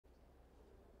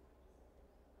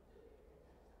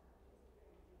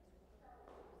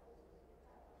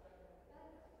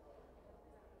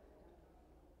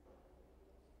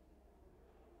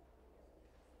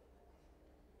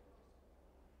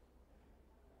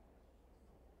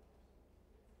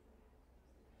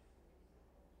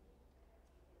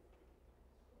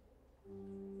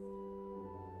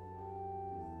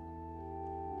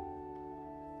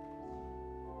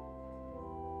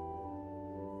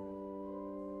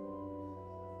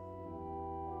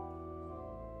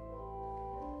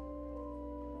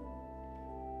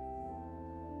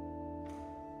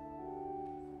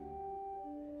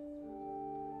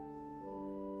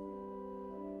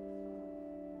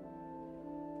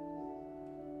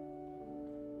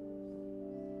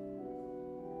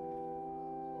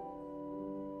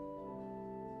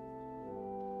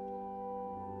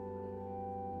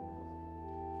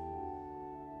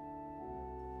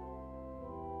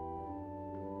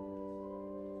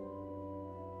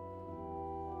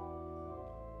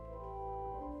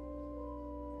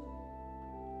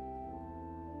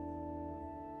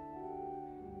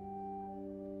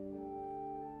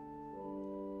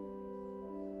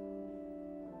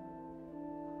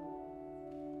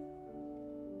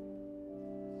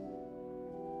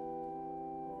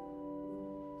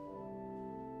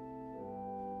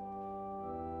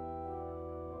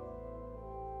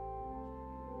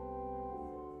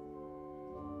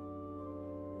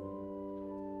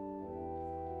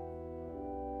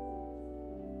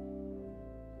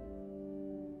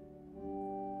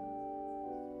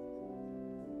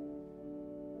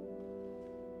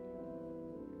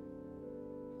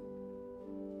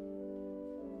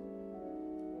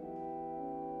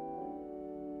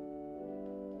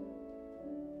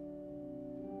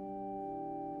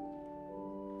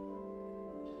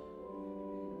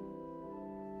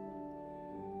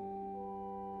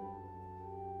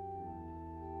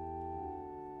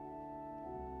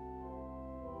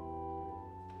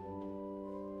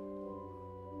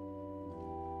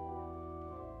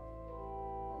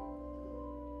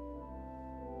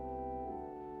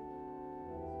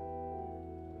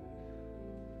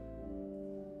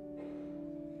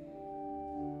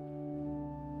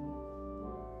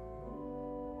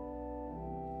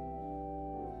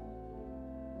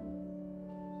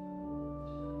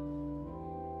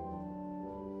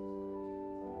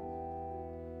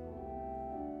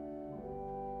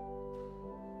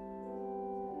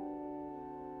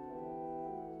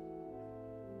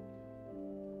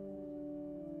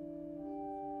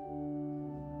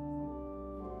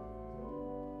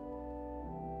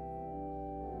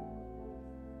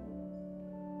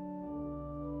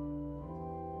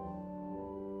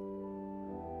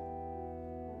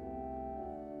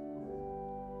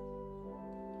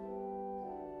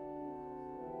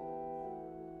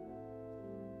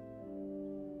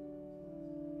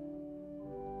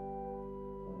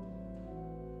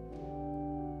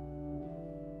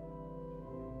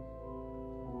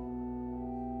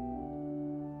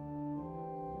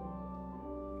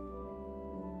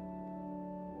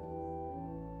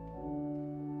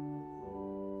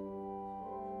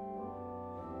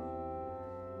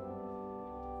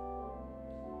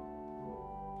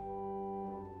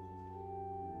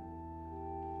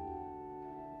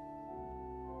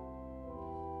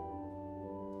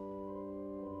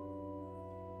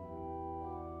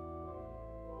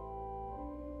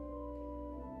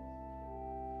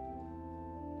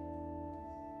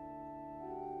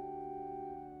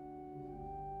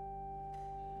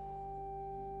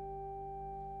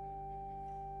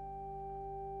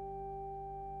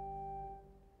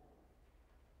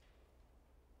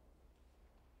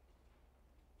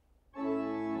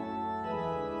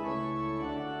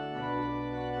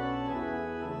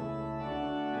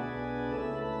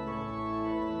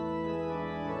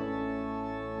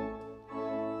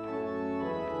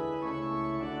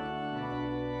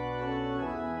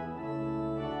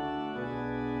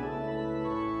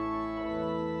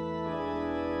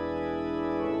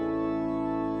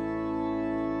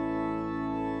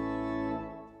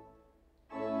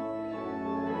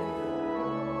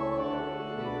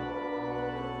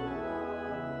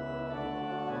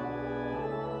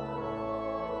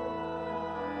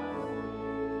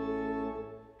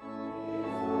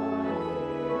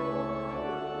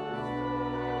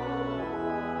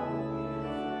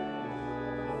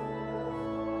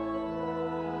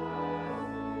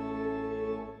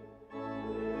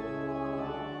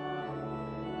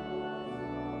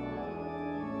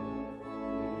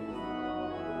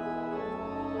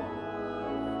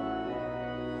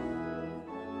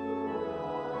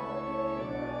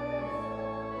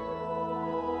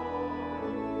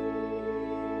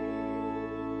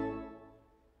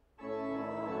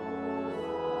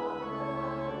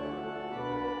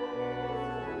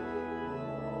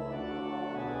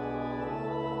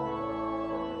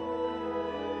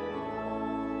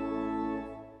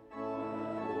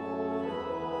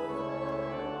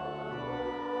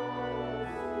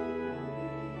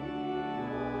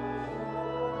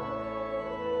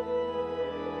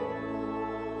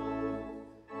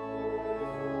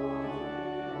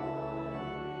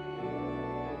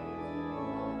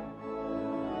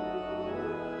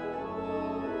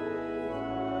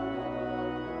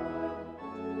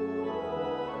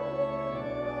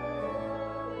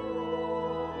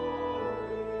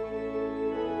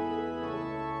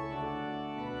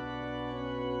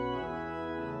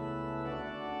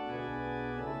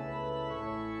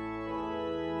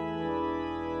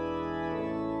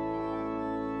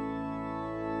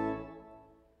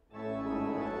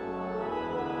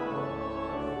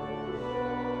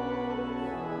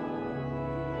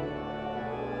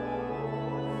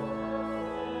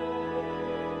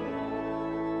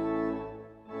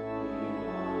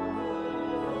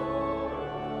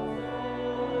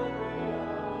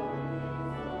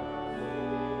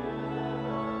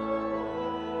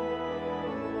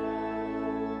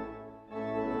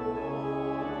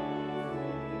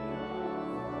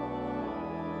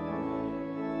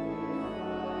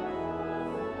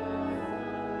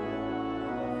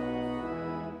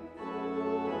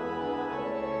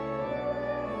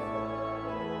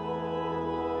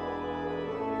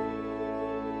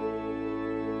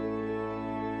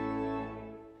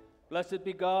Blessed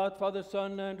be God, Father,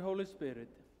 Son, and Holy Spirit.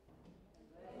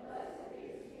 And blessed be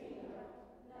his kingdom,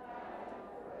 now and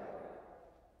forever.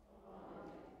 Amen.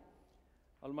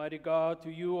 Almighty God,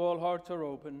 to you all hearts are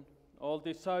open, all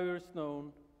desires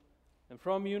known, and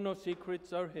from you no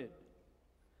secrets are hid.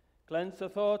 Cleanse the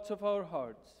thoughts of our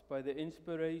hearts by the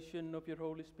inspiration of your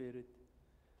Holy Spirit,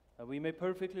 that we may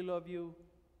perfectly love you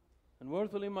and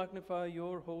worthily magnify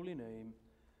your holy name,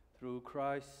 through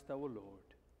Christ our Lord.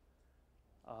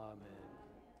 Amen.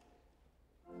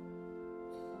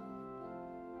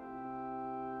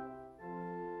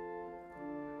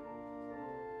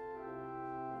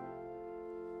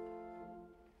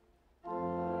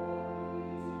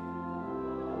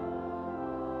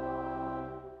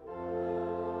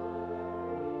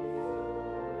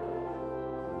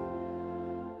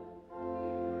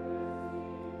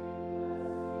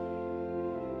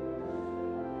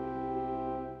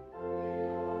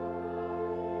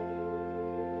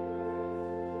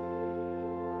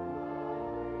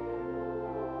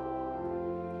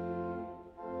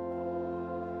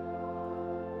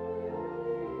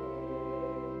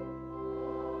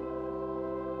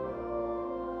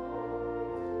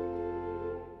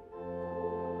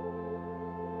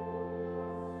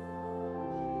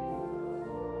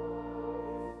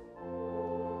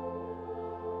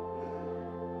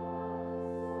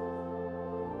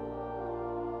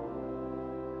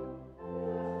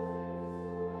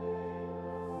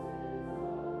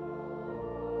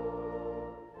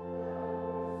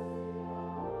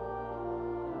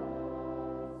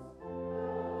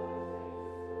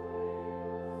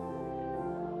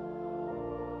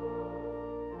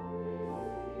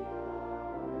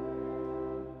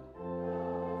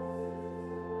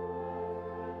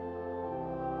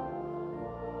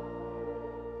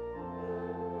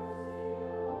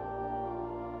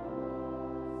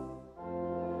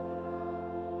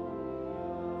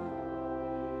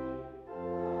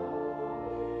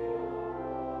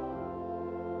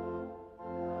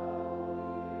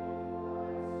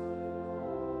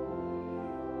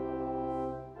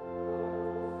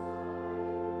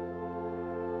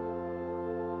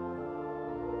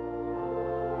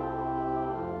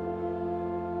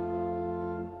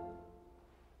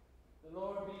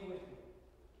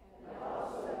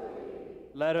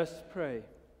 Let us pray.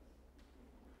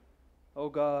 O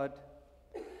God,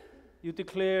 you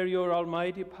declare your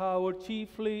almighty power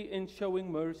chiefly in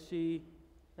showing mercy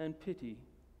and pity.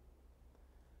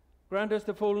 Grant us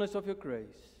the fullness of your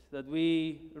grace, that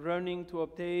we, running to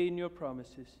obtain your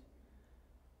promises,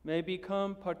 may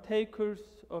become partakers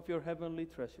of your heavenly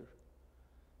treasure.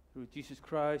 Through Jesus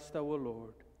Christ our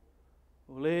Lord,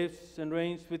 who lives and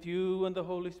reigns with you and the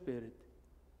Holy Spirit,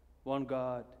 one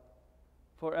God,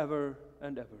 forever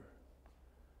and ever.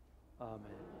 Amen.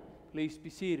 Please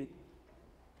be seated.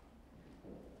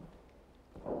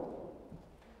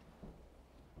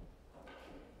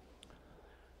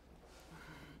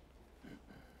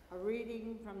 A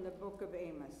reading from the book of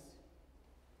Amos.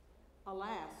 Alas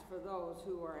for those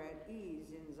who are at ease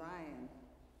in Zion,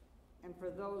 and for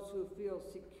those who feel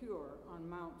secure on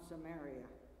Mount Samaria.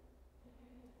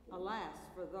 Alas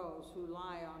for those who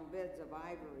lie on beds of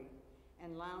ivory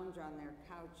and lounge on their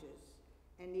couches,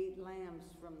 and eat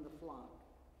lambs from the flock,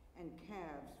 and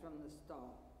calves from the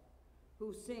stall,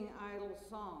 who sing idle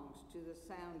songs to the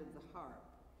sound of the harp,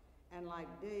 and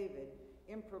like David,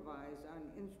 improvise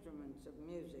on instruments of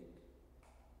music,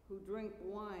 who drink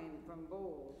wine from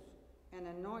bowls, and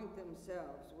anoint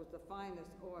themselves with the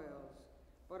finest oils,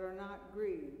 but are not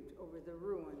grieved over the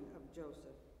ruin of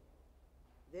Joseph.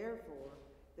 Therefore,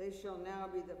 they shall now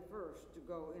be the first to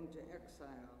go into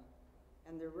exile,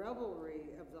 and the revelry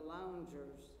of the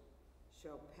loungers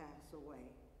shall pass away.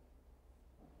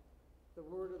 The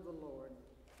word of the Lord.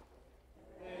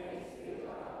 Thanks be to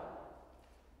God.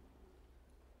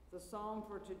 The psalm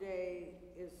for today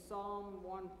is Psalm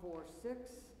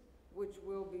 146, which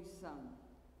will be sung.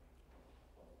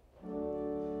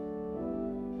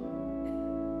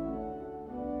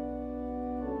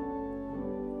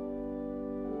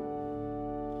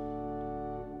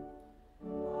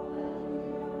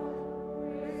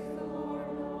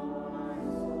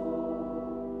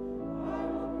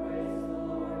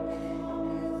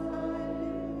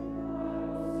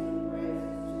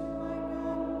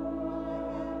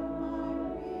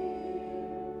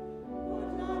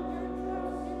 Put not your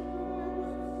trust in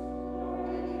rulers, nor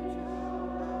any child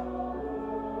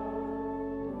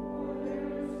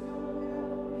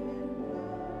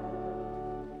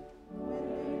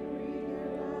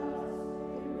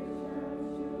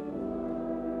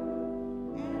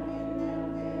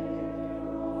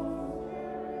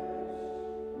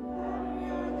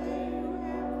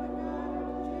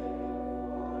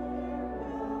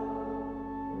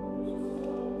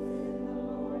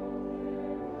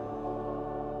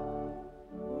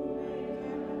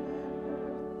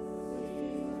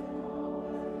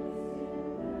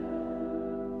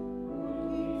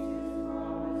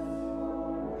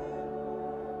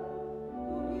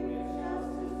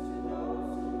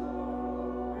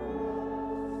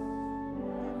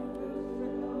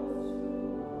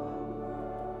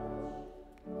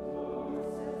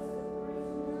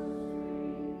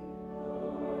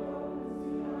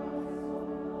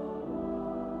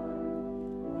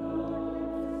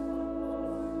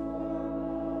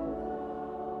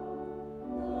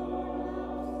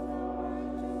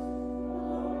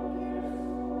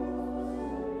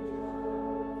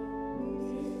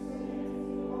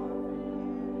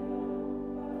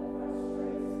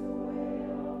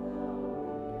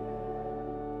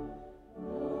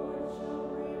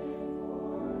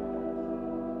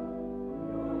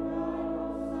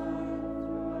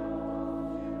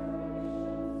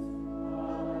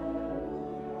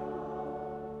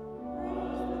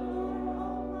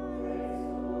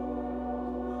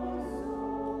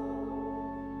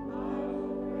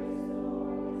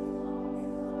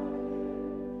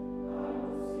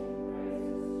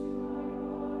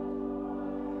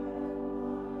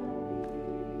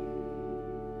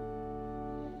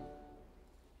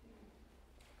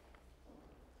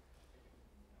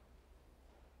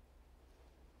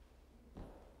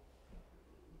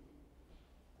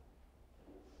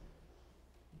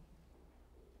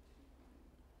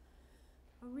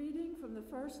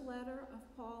the first letter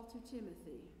of Paul to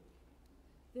Timothy.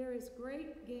 There is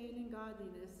great gain in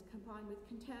godliness combined with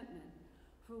contentment,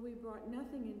 for we brought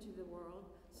nothing into the world,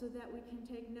 so that we can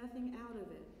take nothing out of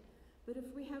it. But if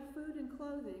we have food and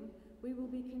clothing, we will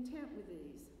be content with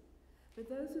these. But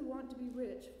those who want to be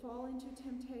rich fall into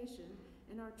temptation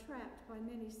and are trapped by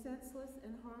many senseless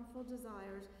and harmful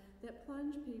desires that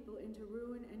plunge people into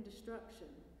ruin and destruction.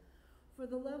 For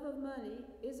the love of money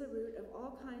is a root of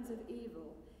all kinds of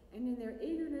evil, and in their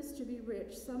eagerness to be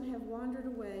rich, some have wandered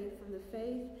away from the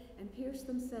faith and pierced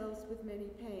themselves with many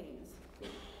pains.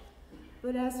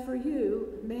 But as for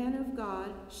you, man of God,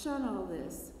 shun all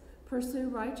this. Pursue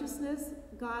righteousness,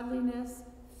 godliness,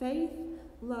 faith,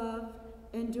 love,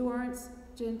 endurance,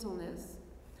 gentleness.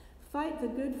 Fight the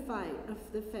good fight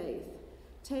of the faith.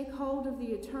 Take hold of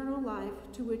the eternal life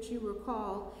to which you were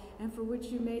called and for which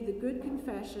you made the good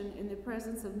confession in the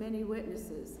presence of many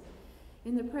witnesses.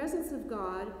 In the presence of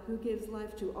God, who gives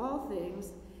life to all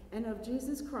things, and of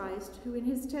Jesus Christ, who in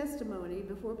his testimony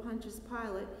before Pontius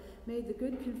Pilate made the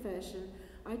good confession,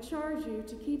 I charge you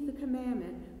to keep the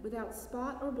commandment without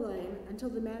spot or blame until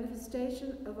the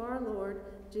manifestation of our Lord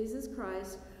Jesus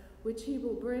Christ, which he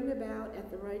will bring about at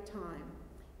the right time.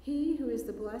 He who is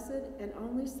the blessed and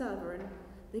only sovereign,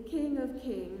 the King of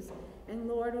kings and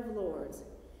Lord of lords.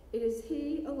 It is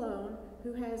he alone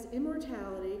who has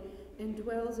immortality and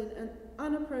dwells in an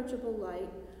unapproachable light,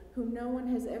 whom no one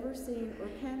has ever seen or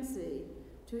can see.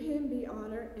 To him be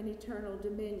honor and eternal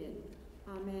dominion.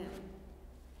 Amen.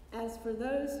 As for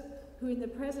those who in the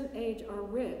present age are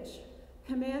rich,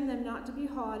 command them not to be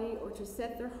haughty or to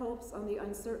set their hopes on the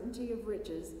uncertainty of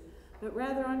riches, but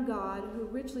rather on God, who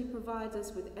richly provides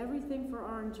us with everything for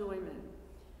our enjoyment.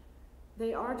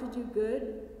 They are to do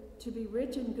good, to be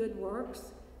rich in good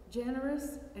works,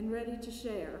 generous and ready to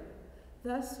share,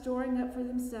 thus storing up for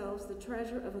themselves the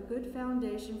treasure of a good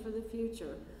foundation for the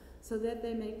future, so that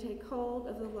they may take hold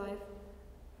of the life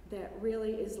that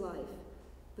really is life.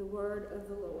 The word of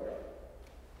the Lord.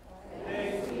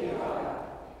 Thanks be to God.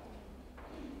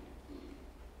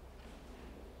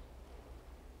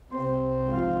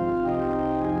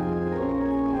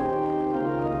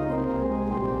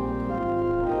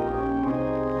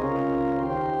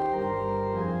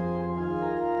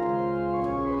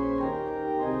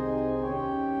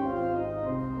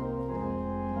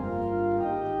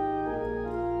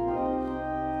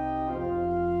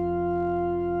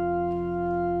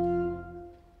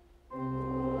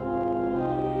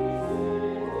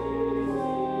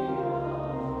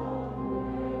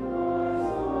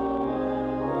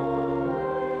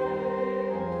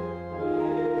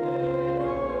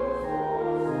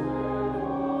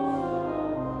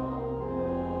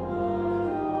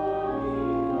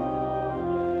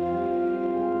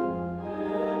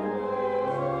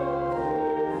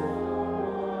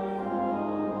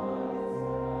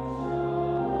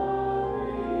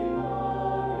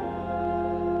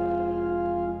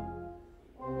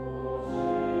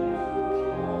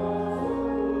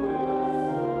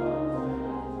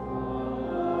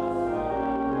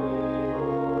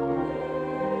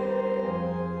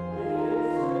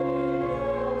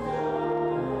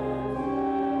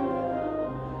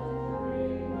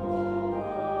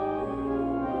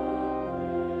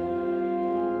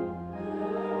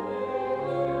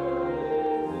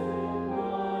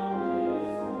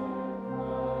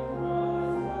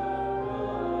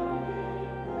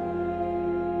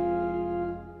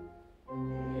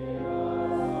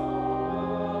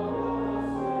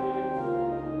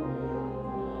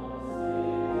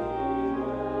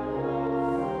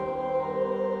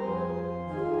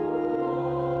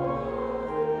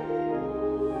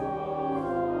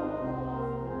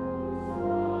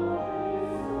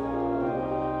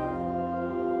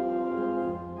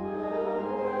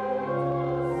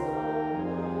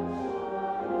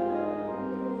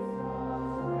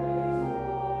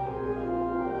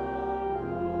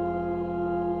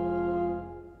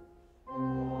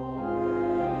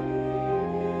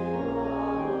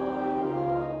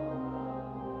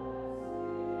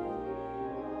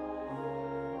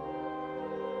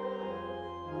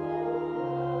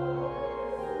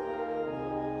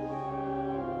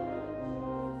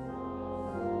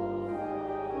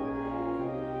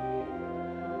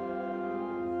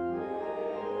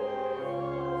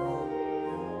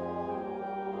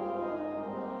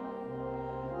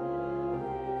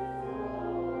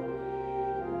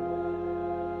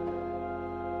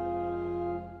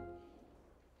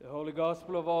 Holy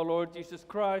Gospel of our Lord Jesus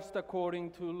Christ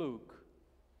according to Luke.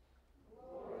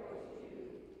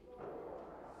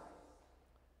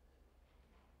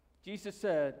 Jesus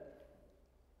said,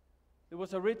 "There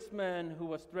was a rich man who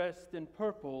was dressed in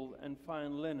purple and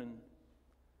fine linen,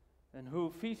 and who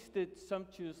feasted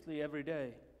sumptuously every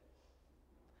day.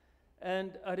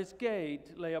 And at his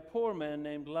gate lay a poor man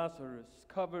named Lazarus,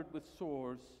 covered with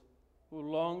sores, who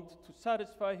longed to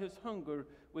satisfy his hunger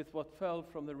with what fell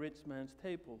from the rich man's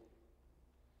table.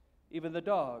 Even the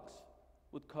dogs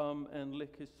would come and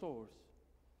lick his sores.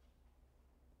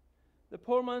 The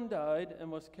poor man died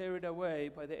and was carried away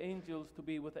by the angels to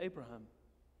be with Abraham.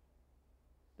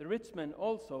 The rich man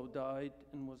also died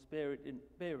and was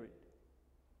buried.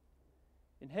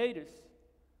 In Hades,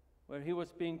 where he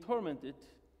was being tormented,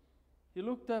 he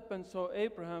looked up and saw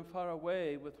Abraham far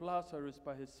away with Lazarus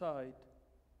by his side.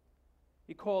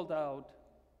 He called out,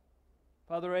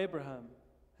 "Father Abraham,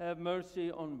 have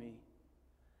mercy on me,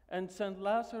 and send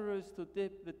Lazarus to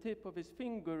dip the tip of his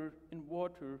finger in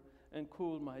water and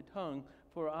cool my tongue,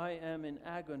 for I am in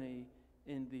agony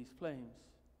in these flames."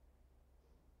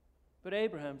 But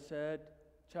Abraham said,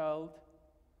 "Child,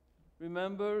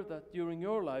 remember that during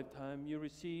your lifetime you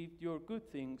received your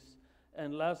good things,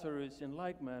 and Lazarus in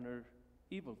like manner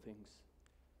evil things.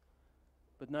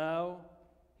 But now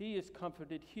he is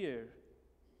comforted here,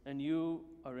 and you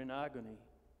are in agony.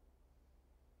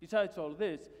 Besides all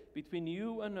this, between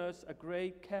you and us a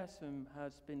great chasm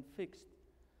has been fixed,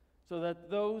 so that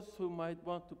those who might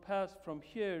want to pass from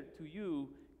here to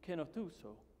you cannot do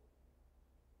so,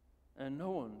 and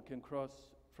no one can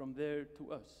cross from there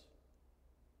to us."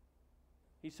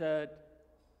 He said,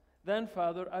 "Then,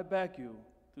 Father, I beg you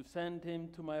to send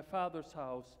him to my father's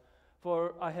house,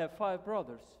 for I have 5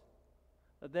 brothers,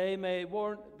 that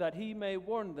he may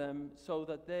warn them, so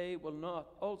that they will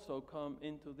not also come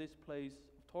into this place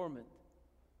of torment."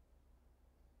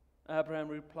 Abraham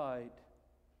replied,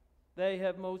 "They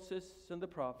have Moses and the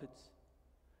prophets.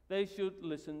 They should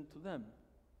listen to them."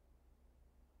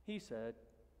 He said,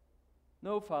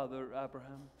 "No, Father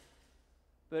Abraham,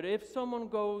 but if someone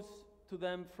goes to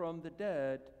them from the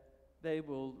dead, they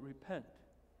will repent."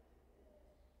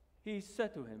 He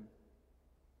said to him,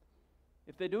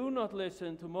 "If they do not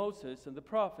listen to Moses and the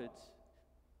prophets,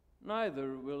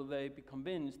 neither will they be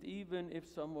convinced, even if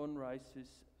someone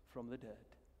rises from the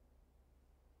dead."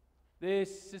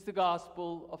 This is the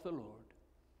gospel of the Lord.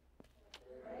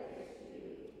 Praise to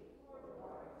you, Lord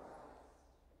Christ.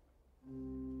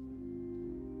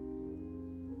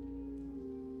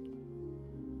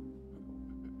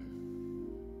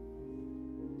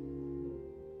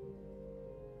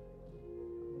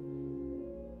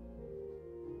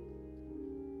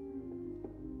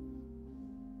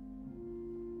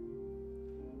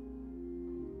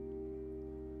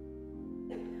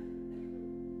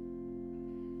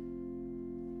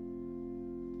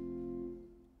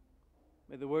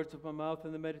 May the words of my mouth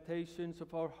and the meditations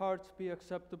of our hearts be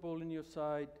acceptable in your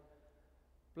sight,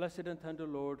 blessed and tender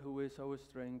Lord, who is our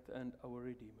strength and our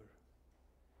Redeemer.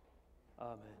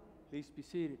 Amen. Please be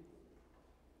seated.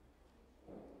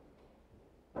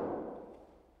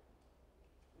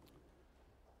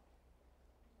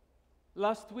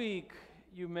 Last week,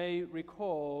 you may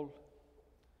recall,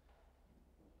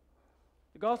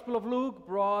 the Gospel of Luke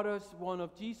brought us one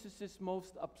of Jesus'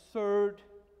 most absurd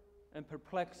and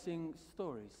perplexing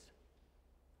stories.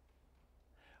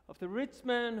 Of the rich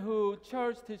man who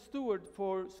charged his steward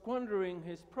for squandering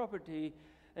his property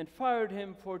and fired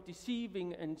him for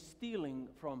deceiving and stealing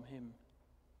from him.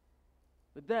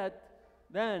 But that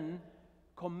then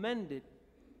commended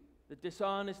the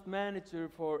dishonest manager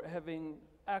for having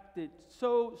acted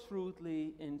so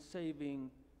shrewdly in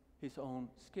saving his own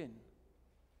skin.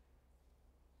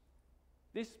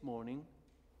 This morning,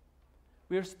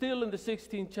 we are still in the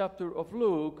 16th chapter of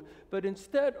Luke, but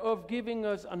instead of giving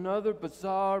us another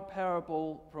bizarre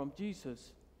parable from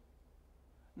Jesus,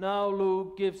 now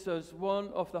Luke gives us one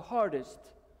of the hardest,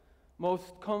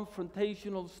 most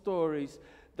confrontational stories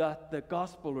that the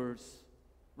Gospelers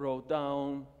wrote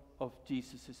down of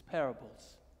Jesus'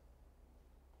 parables.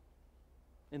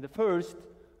 In the first,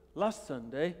 last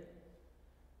Sunday,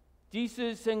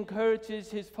 Jesus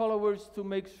encourages his followers to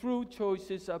make shrewd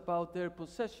choices about their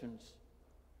possessions,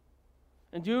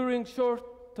 enduring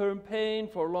short-term pain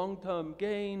for long-term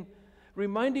gain,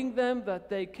 reminding them that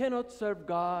they cannot serve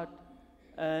God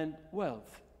and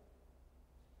wealth.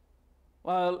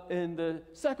 While in the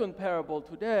second parable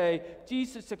today,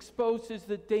 Jesus exposes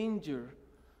the danger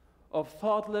of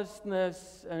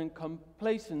thoughtlessness and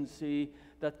complacency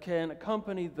that can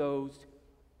accompany those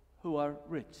who are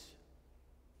rich.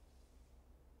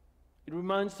 It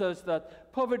reminds us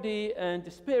that poverty and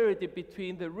disparity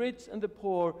between the rich and the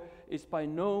poor is by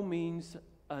no means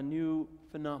a new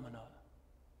phenomenon.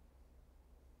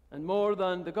 And more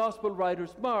than the gospel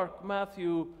writers Mark,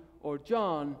 Matthew, or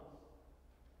John,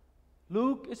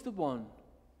 Luke is the one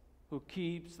who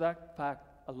keeps that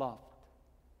fact aloft.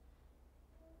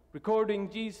 Recording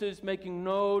Jesus making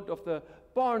note of the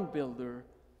barn builder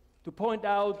to point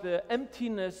out the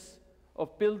emptiness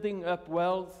of building up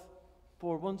wealth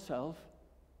for oneself.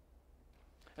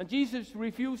 And Jesus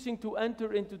refusing to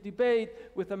enter into debate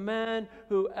with a man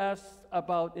who asked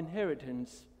about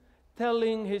inheritance,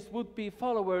 telling his would-be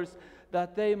followers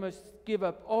that they must give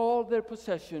up all their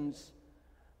possessions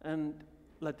and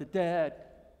let the dead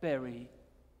bury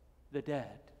the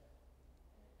dead.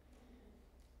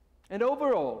 And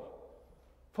overall,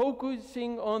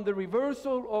 focusing on the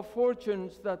reversal of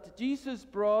fortunes that Jesus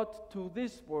brought to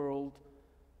this world,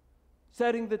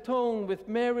 setting the tone with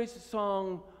Mary's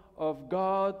song of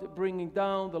God bringing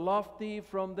down the lofty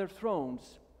from their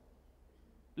thrones,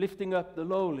 lifting up the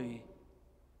lowly,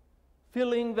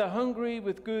 filling the hungry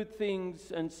with good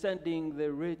things, and sending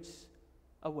the rich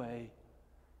away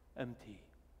empty.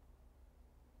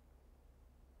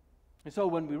 And so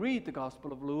when we read the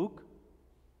Gospel of Luke,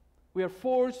 we are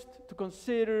forced to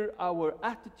consider our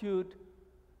attitude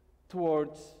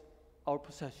towards our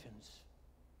possessions,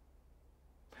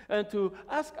 and to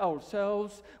ask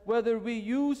ourselves whether we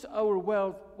use our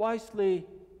wealth wisely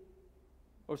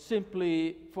or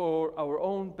simply for our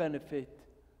own benefit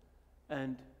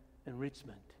and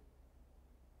enrichment.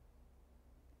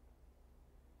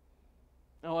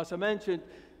 Now, as I mentioned,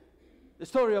 the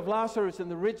story of Lazarus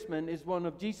and the rich man is one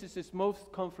of Jesus'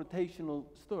 most confrontational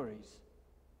stories.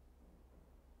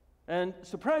 And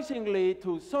surprisingly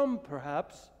to some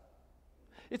perhaps,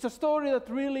 it's a story that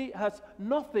really has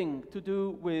nothing to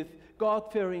do with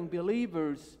God-fearing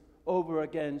believers over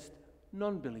against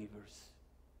non-believers,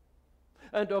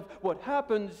 and of what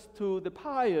happens to the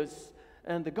pious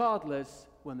and the godless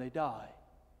when they die.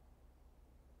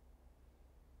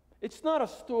 It's not a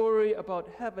story about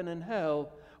heaven and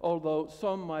hell, although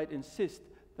some might insist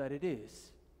that it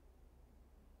is.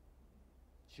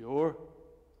 Sure,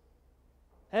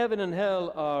 heaven and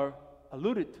hell are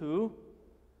alluded to,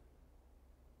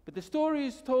 but the story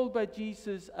is told by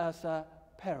Jesus as a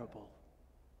parable.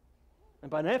 And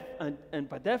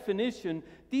by definition,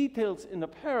 details in a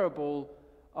parable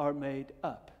are made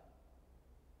up.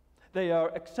 They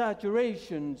are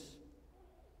exaggerations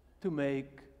to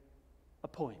make a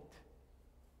point.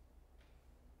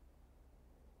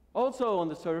 Also on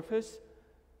the surface,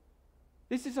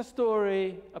 this is a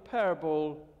story, a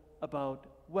parable about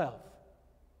wealth.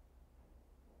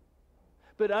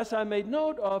 But as I made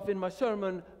note of in my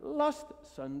sermon last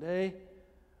Sunday,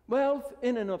 wealth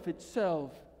in and of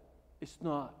itself is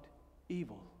not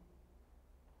evil.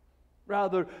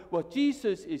 Rather, what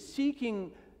Jesus is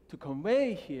seeking to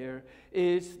convey here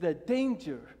is the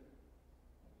danger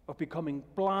of becoming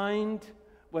blind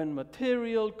when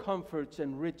material comforts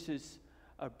and riches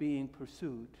are being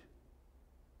pursued.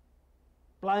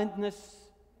 Blindness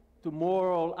to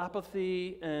moral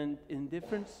apathy and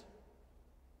indifference,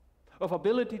 of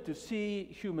ability to see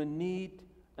human need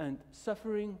and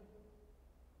suffering,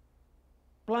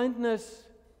 blindness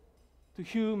to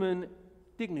human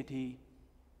dignity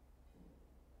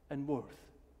and worth.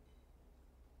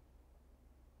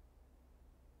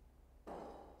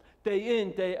 Day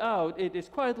in, day out, it is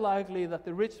quite likely that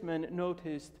the rich man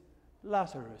noticed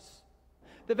Lazarus.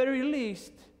 The very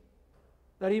least,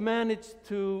 that he managed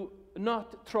to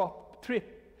not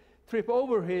trip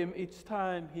over him each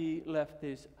time he left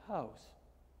his house.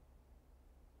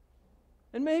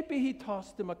 And maybe he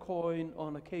tossed him a coin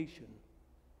on occasion,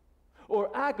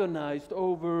 or agonized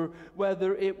over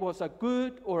whether it was a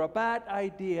good or a bad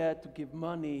idea to give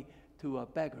money to a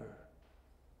beggar.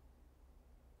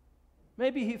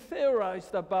 Maybe he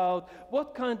theorized about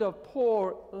what kind of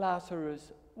poor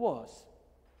Lazarus was.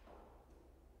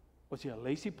 Was he a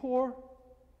lazy poor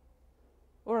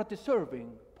or a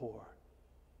deserving poor?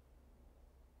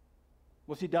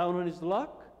 Was he down on his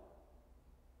luck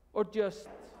or just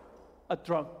a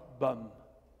drunk bum?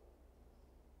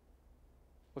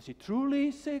 Was he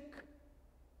truly sick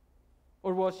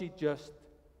or was he just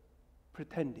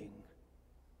pretending?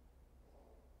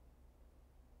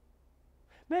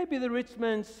 Maybe the rich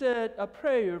man said a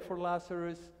prayer for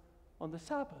Lazarus on the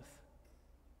Sabbath,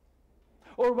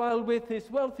 or while with his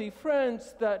wealthy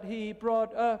friends that he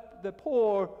brought up the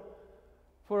poor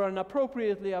for an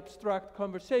appropriately abstract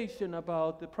conversation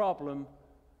about the problem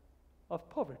of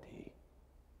poverty.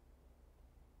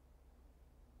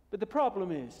 But the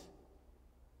problem is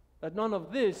that none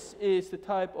of this is the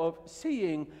type of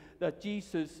seeing that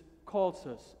Jesus calls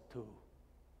us to.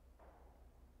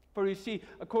 For you see,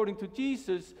 according to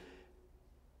Jesus,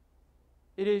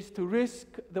 it is to risk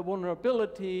the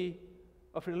vulnerability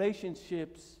of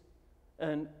relationships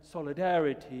and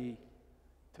solidarity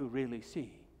to really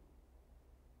see.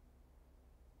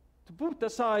 to put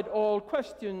aside all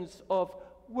questions of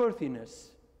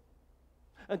worthiness,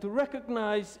 and to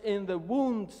recognize in the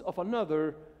wounds of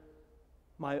another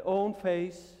my own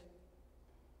face,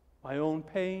 my own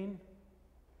pain,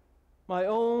 my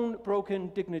own broken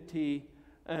dignity,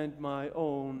 and my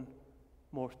own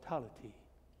mortality.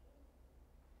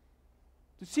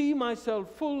 To see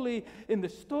myself fully in the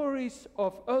stories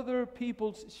of other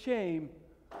people's shame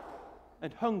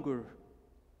and hunger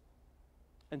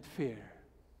and fear.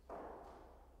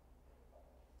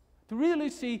 To really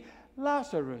see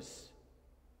Lazarus.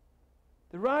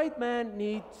 The rich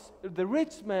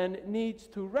man needs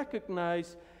to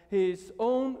recognize his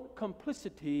own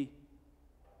complicity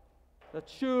that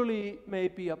surely may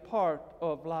be a part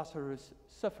of Lazarus'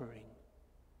 suffering.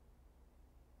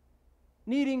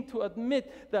 Needing to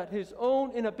admit that his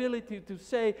own inability to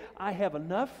say, I have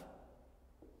enough,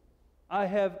 I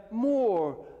have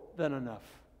more than enough,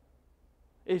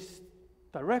 is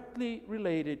directly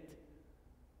related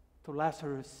to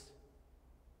Lazarus'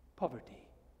 poverty.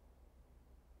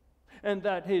 And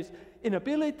that his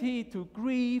inability to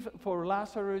grieve for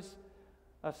Lazarus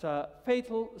as a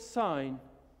fatal sign,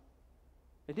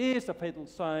 it is a fatal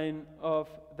sign of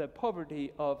the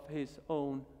poverty of his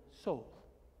own soul.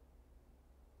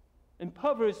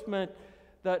 Impoverishment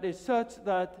that is such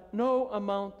that no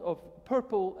amount of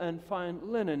purple and fine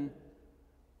linen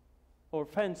or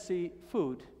fancy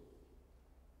food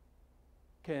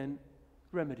can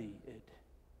remedy it.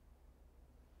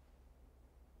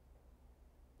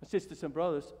 Sisters and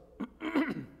brothers,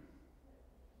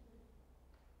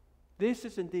 this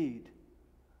is indeed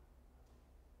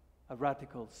a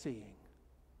radical seeing.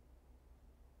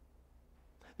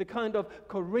 The kind of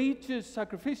courageous,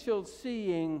 sacrificial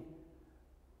seeing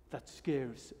that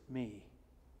scares me.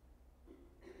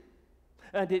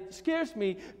 And it scares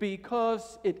me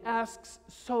because it asks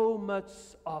so much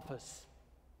of us.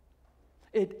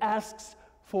 It asks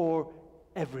for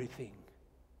everything.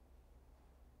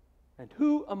 And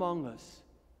who among us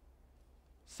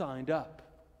signed up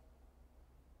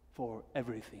for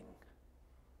everything?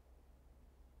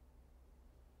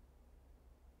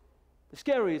 The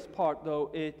scariest part, though,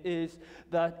 it is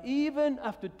that even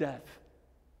after death,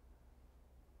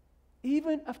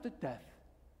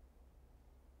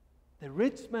 the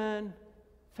rich man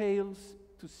fails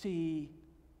to see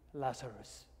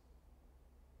Lazarus.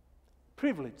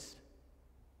 Privilege.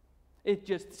 It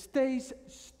just stays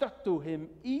stuck to him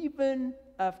even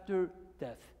after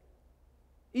death,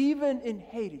 even in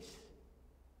Hades.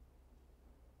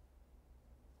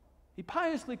 He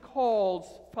piously calls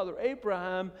Father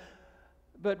Abraham,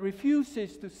 but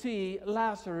refuses to see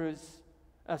Lazarus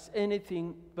as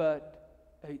anything but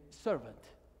a servant.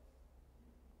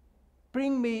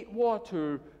 Bring me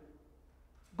water,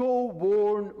 go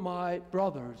warn my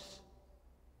brothers.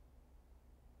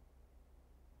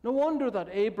 No wonder that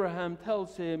Abraham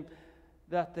tells him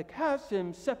that the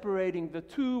chasm separating the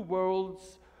two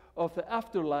worlds of the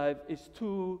afterlife is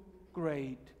too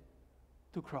great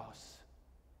to cross.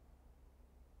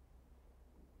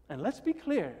 And let's be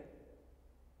clear,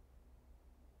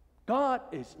 God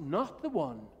is not the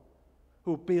one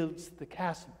who builds the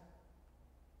chasm.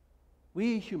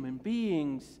 We human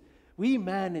beings, we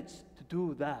manage to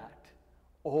do that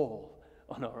all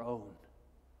on our own.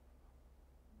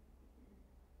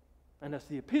 And as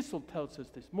the epistle tells us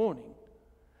this morning,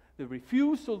 the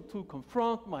refusal to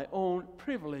confront my own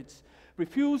privilege,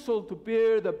 refusal to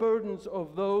bear the burdens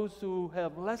of those who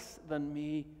have less than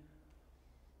me,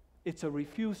 it's a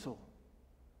refusal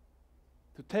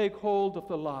to take hold of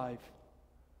the life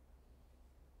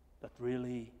that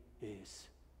really is.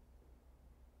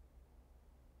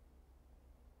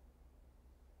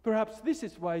 Perhaps this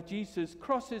is why Jesus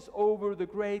crosses over the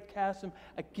great chasm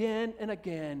again and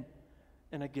again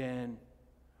and again,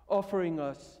 offering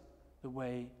us the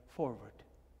way forward.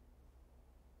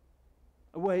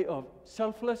 A way of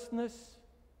selflessness,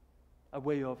 a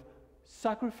way of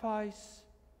sacrifice,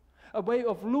 a way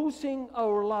of losing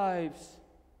our lives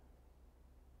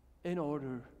in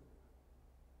order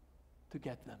to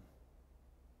get them.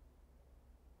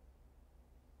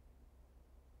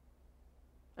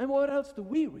 And what else do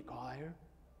we require?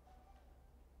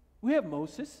 We have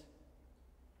Moses.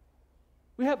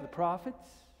 We have the prophets.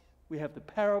 We have the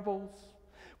parables.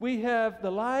 We have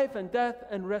the life and death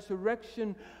and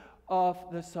resurrection of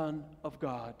the Son of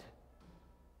God.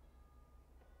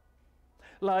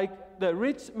 Like the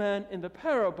rich man in the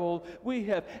parable, we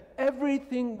have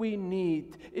everything we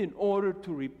need in order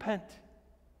to repent,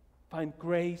 find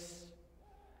grace,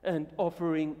 and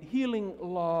offering healing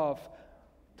love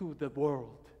to the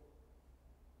world.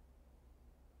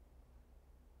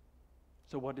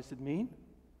 So what does it mean?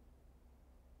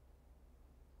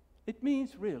 It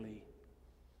means really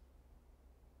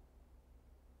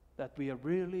that we are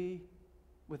really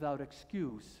without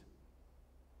excuse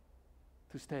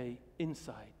to stay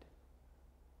inside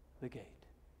the gate.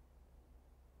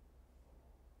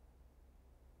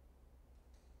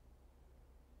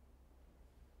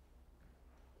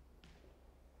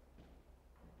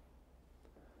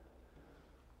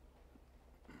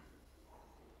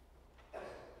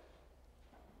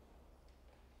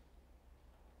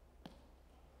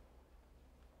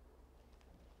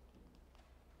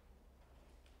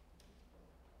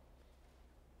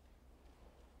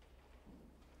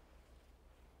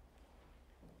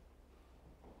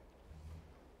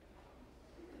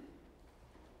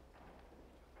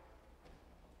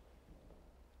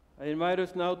 I invite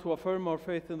us now to affirm our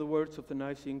faith in the words of the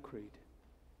Nicene Creed.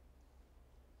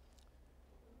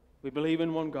 We believe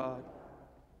in one God,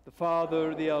 the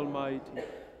Father, the Almighty,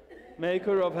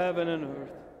 maker of heaven and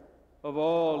earth, of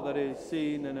all that is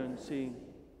seen and unseen.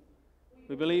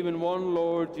 We believe in one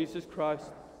Lord Jesus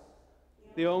Christ,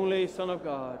 the only Son of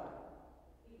God,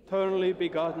 eternally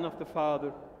begotten of the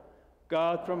Father,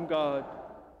 God from God,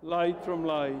 light from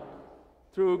light,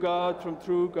 true God from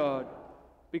true God,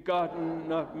 begotten,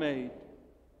 not made,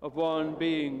 of one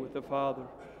being with the Father.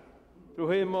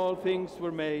 Through him all things were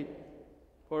made.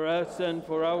 For us and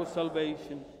for our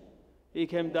salvation, he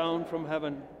came down from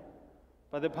heaven.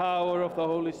 By the power of the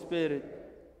Holy Spirit,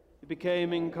 he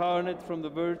became incarnate from the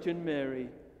Virgin Mary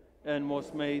and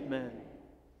was made man.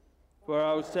 For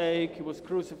our sake he was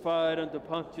crucified under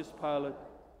Pontius Pilate.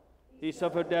 He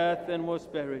suffered death and was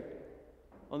buried.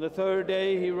 On the third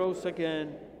day he rose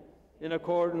again, in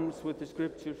accordance with the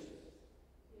Scriptures.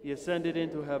 He ascended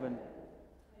into heaven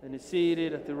and is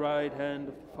seated at the right hand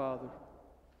of the Father.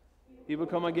 He will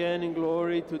come again in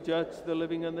glory to judge the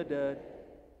living and the dead,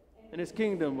 and his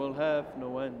kingdom will have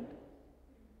no end.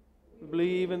 We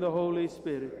believe in the Holy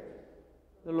Spirit,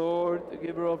 the Lord, the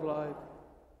giver of life,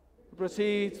 who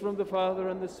proceeds from the Father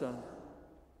and the Son.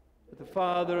 With the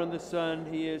Father and the Son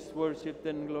he is worshipped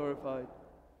and glorified.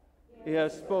 He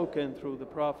has spoken through the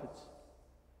prophets.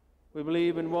 We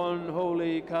believe in one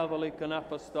holy, Catholic, and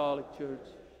Apostolic Church.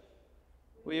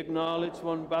 We acknowledge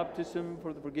one baptism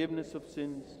for the forgiveness of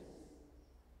sins.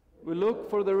 We look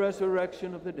for the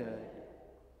resurrection of the dead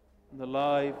and the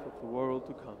life of the world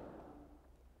to come.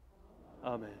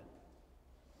 Amen.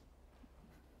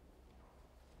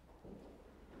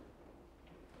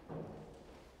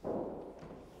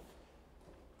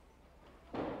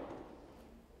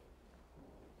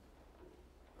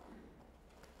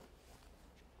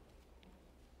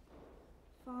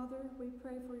 Father, we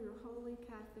pray for your holy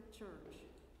Catholic Church,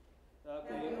 That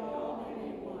we all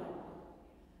may be one.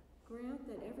 Grant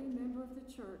that every member of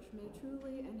the Church may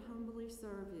truly and humbly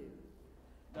serve you.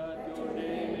 That your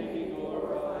name may be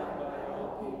glorified by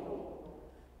all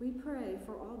people. We pray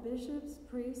for all bishops,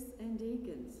 priests, and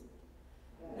deacons.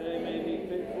 They may be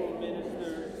faithful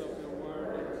ministers of your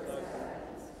word and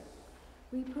sacraments.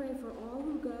 We pray for all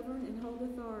who govern and hold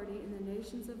authority in the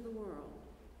nations of the world.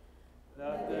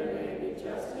 That there may be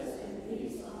justice and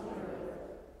peace on earth.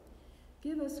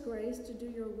 Give us grace to do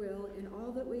your will in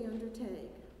all that we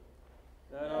undertake.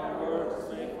 That our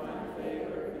works may find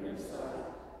favor in your sight.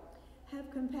 Have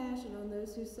compassion on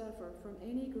those who suffer from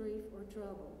any grief or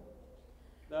trouble.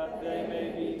 That they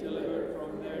may be delivered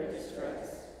from their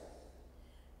distress.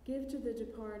 Give to the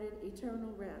departed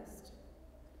eternal rest.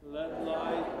 Let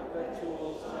light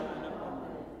perpetual shine upon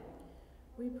them.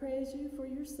 We praise you for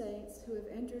your saints who have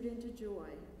entered into joy.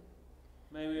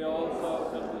 May we also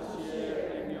come to share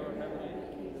in your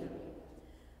heavenly kingdom.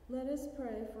 Let us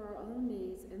pray for our own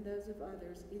needs and those of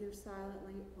others, either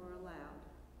silently or aloud.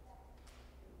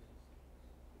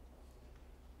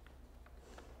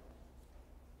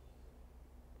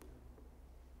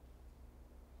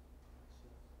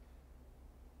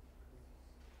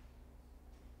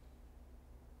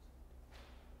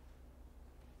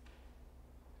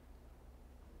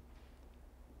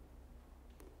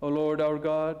 O Lord our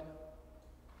God,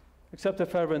 accept the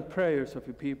fervent prayers of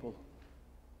your people.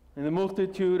 In the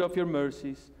multitude of your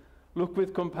mercies, look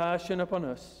with compassion upon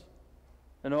us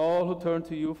and all who turn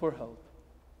to you for help.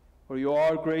 For you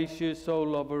are gracious, O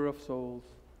lover of souls.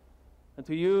 And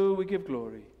to you we give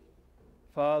glory,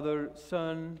 Father,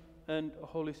 Son, and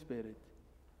Holy Spirit,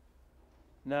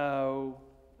 now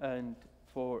and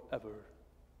forever.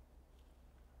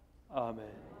 Amen.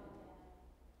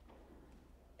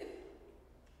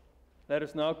 Let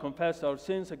us now confess our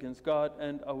sins against God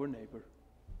and our neighbor.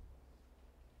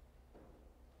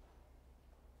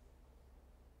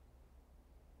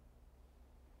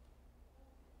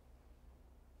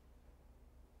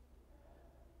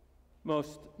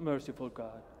 Most merciful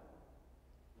God,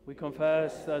 We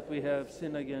confess that we have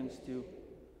sinned against you,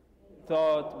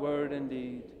 thought, word, and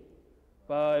deed,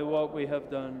 by what we have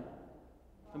done,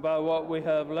 and by what we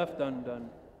have left undone.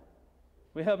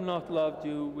 We have not loved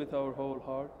you with our whole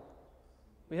heart.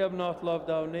 We have not loved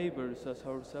our neighbors as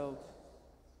ourselves.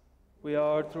 We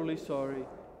are truly sorry,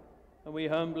 and we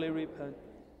humbly repent.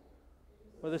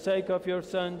 For the sake of your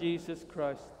Son, Jesus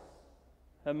Christ,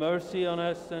 have mercy on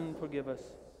us and forgive us,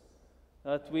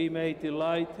 that we may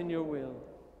delight in your will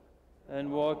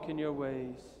and walk in your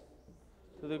ways,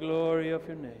 to the glory of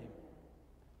your name.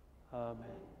 Amen.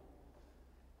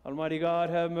 Almighty God,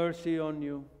 have mercy on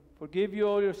you, forgive you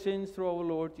all your sins through our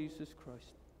Lord Jesus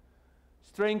Christ,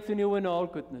 strengthen you in all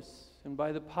goodness, and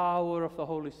by the power of the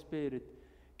Holy Spirit,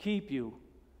 keep you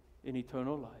in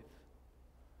eternal life.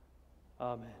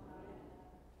 Amen.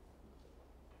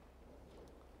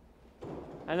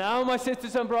 And now, my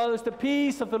sisters and brothers, the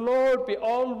peace of the Lord be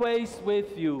always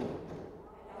with you. And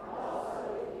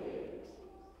also with you.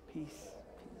 Peace,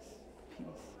 peace, peace,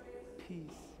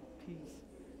 peace, peace, peace,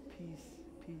 peace, peace, peace,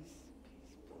 peace.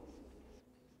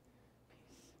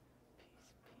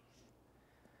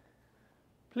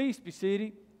 Please be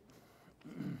seated.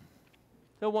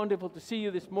 So wonderful to see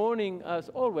you this morning, as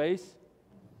always.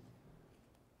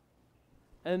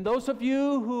 And those of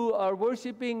you who are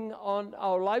worshiping on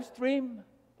our live stream,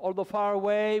 although far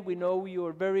away, we know you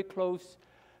are very close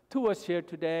to us here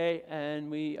today, and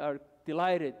we are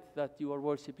delighted that you are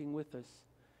worshiping with us.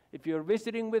 If you're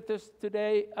visiting with us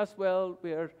today as well,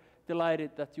 we are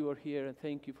delighted that you are here, and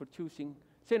thank you for choosing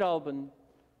St. Alban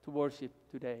to worship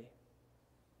today.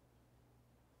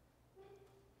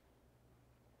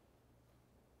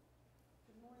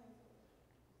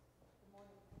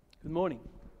 Good morning.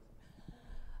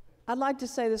 I'd like to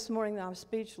say this morning that I'm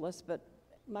speechless, but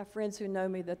my friends who know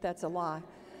me, that's a lie.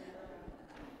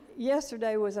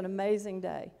 Yesterday was an amazing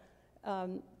day.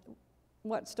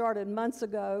 What started months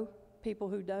ago, people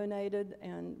who donated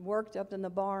and worked up in the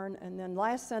barn, and then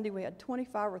last Sunday we had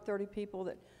 25 or 30 people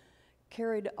that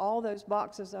carried all those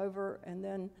boxes over, and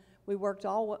then we worked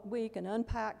all week and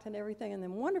unpacked and everything, and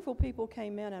then wonderful people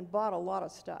came in and bought a lot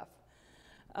of stuff.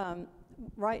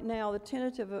 Right now, the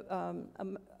tentative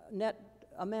net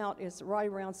amount is right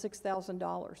around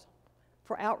 $6,000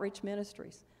 for outreach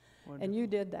ministries. Wonderful. And you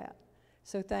did that,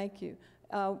 so thank you.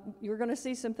 You're going to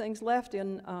see some things left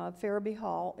in Farabee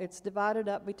Hall. It's divided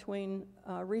up between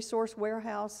Resource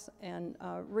Warehouse and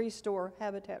Restore,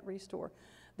 Habitat Restore.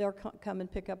 They'll come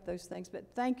and pick up those things, but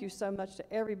thank you so much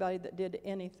to everybody that did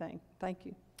anything. Thank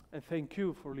you. And thank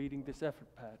you for leading this effort,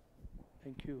 Pat.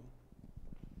 Thank you.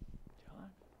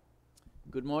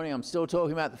 Good morning. I'm still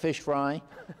talking about the fish fry.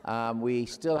 We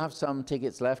still have some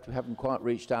tickets left. We haven't quite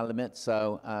reached our limit,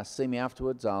 so see me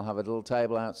afterwards. I'll have a little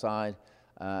table outside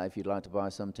if you'd like to buy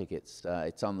some tickets.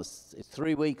 It's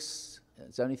 3 weeks.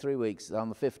 It's only 3 weeks. It's on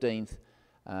the 15th,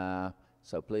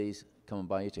 so please come and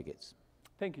buy your tickets.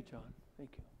 Thank you, John.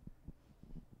 Thank you.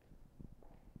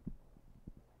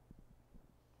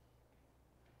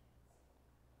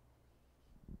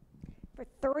 For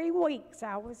 3 weeks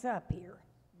I was up here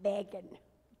begging.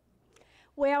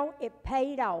 Well, it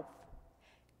paid off.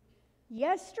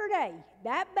 Yesterday,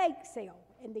 that bake sale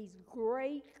and these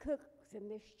great cooks in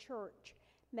this church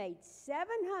made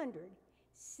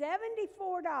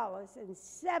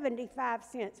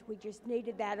 $774.75. We just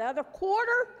needed that other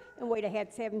quarter, and we'd have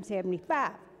had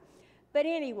 $775. But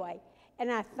anyway,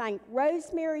 and I thank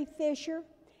Rosemary Fisher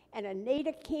and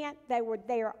Anita Kent. They were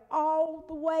there all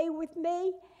the way with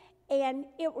me. And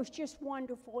it was just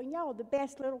wonderful. And y'all, the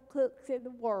best little cooks in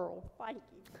the world. Thank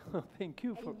you. Thank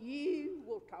you. And you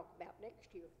we'll talk about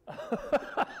next year.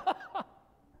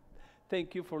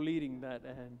 Thank you for leading that,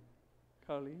 Anne.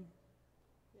 Carleen?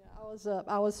 Yeah,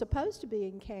 I was supposed to be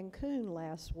in Cancun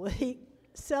last week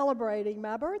celebrating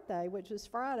my birthday, which was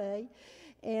Friday,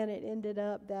 and it ended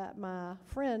up that my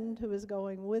friend who was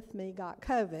going with me got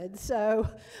COVID, so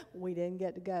we didn't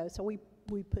get to go. So we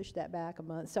pushed that back a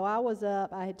month. So I was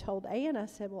up, I had told Ann, I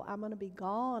said, well, I'm going to be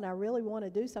gone. I really want to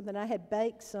do something. I had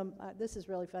baked some, this is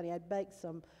really funny, I had baked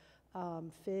some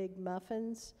fig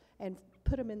muffins and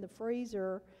put them in the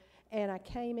freezer, and I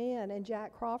came in and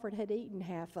Jack Crawford had eaten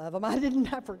half of them. I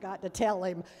forgot to tell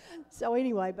him. So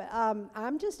anyway, but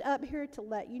I'm just up here to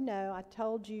let you know, I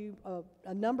told you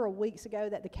a number of weeks ago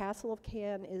that the Castle of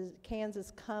Cans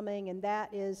is coming, and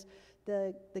that is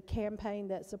the campaign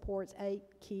that supports 8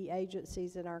 key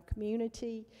agencies in our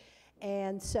community.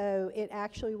 And so it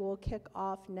actually will kick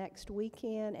off next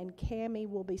weekend, and Cammie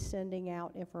will be sending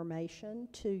out information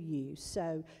to you.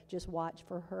 So just watch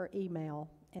for her email,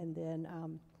 and then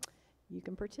you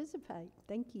can participate.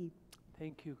 Thank you.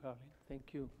 Thank you, Carleen.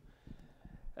 Thank you.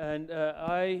 And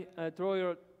I draw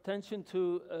your attention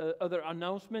to other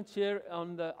announcements here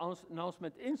on the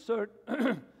announcement insert.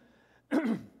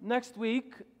 Next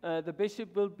week, the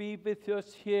bishop will be with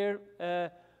us here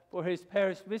for his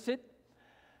parish visit,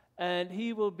 and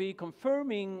he will be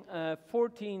confirming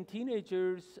 14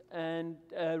 teenagers and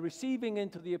receiving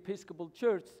into the Episcopal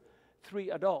Church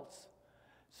 3 adults.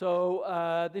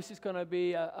 So this is going to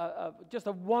be just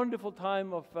a wonderful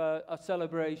time of a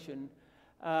celebration.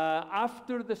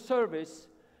 After the service,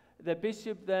 the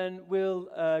bishop then will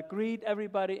greet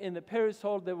everybody in the parish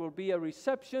hall. There will be a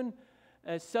reception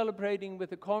celebrating with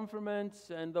the confirmants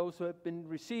and those who have been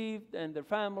received and their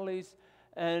families,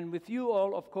 and with you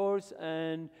all, of course,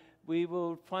 and we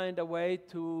will find a way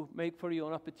to make for you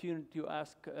an opportunity to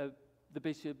ask the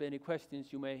bishop any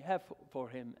questions you may have for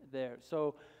him there.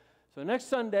 So next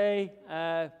Sunday,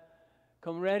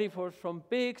 come ready for some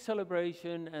big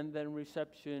celebration and then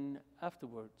reception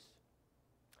afterwards.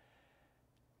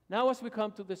 Now as we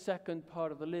come to the second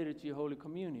part of the liturgy, Holy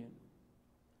Communion,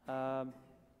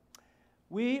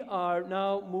 we are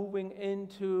now moving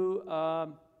into a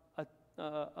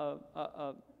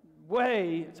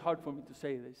way, it's hard for me to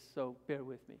say this, so bear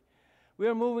with me. We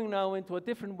are moving now into a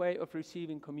different way of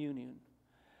receiving communion.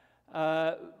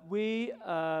 I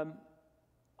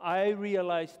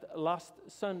realized last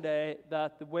Sunday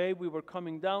that the way we were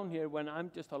coming down here when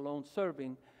I'm just alone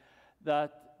serving,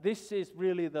 that this is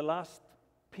really the last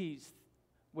piece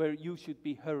where you should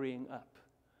be hurrying up.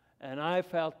 And I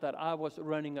felt that I was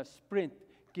running a sprint,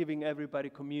 giving everybody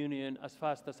communion as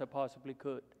fast as I possibly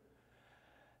could.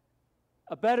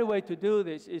 A better way to do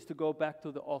this is to go back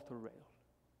to the altar rail.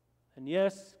 And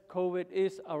yes, COVID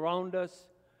is around us,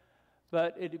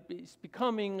 but it is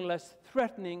becoming less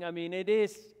threatening. I mean, it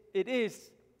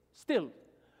is still,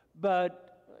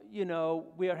 but, you know,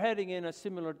 we are heading in a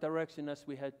similar direction as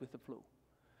we had with the flu.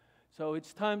 So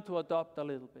it's time to adopt a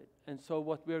little bit. And so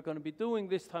what we're going to be doing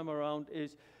this time around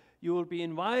is you will be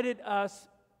invited as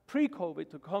pre-COVID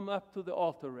to come up to the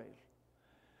altar rail.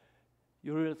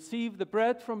 You will receive the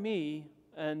bread from me,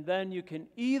 and then you can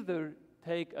either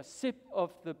take a sip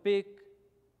of the big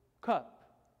cup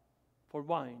for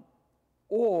wine,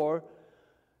 or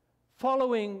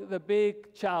following the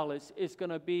big chalice is going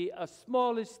to be a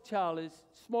smaller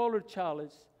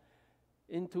chalice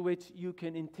into which you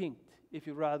can intinct if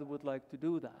you rather would like to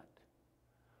do that.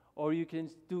 Or you can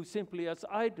do simply as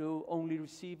I do, only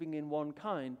receiving in one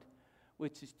kind,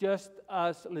 which is just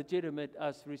as legitimate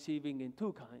as receiving in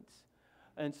two kinds.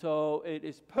 And so it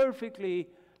is perfectly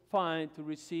fine to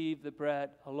receive the bread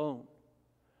alone.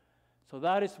 So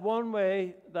that is one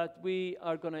way that we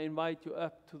are going to invite you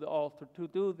up to the altar to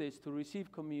do this, to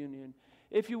receive communion.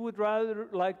 If you would rather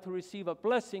like to receive a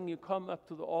blessing, you come up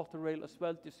to the altar rail as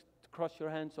well, just cross your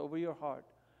hands over your heart.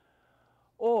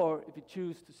 Or if you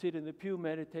choose to sit in the pew,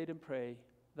 meditate and pray,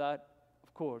 that,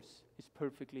 of course, is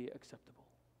perfectly acceptable.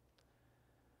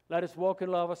 Let us walk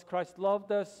in love as Christ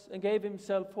loved us and gave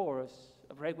himself for us,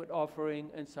 a fragrant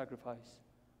offering and sacrifice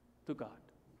to God.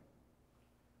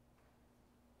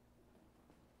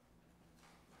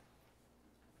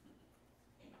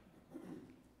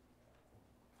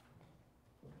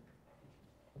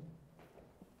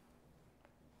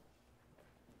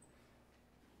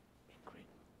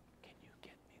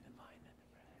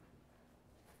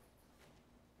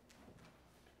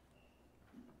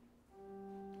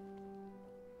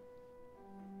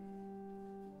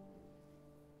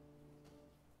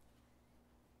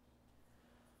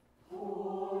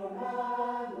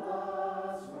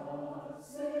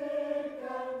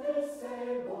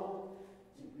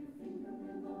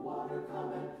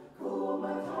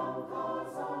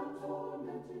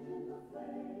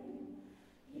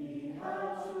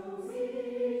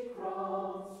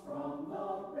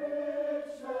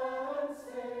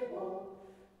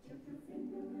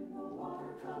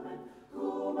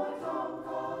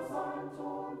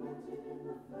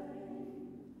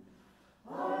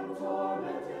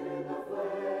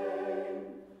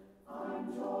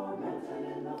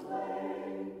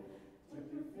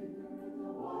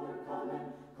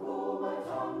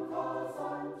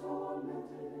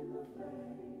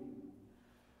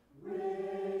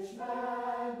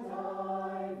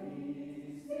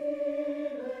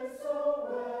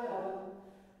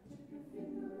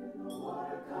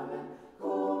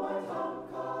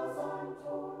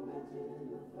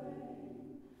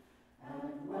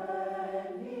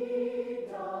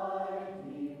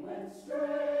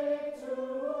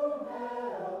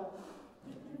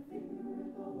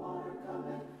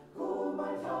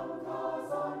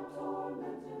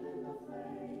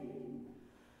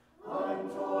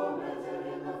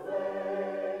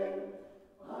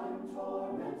 I'm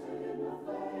tormented in the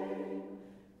flame.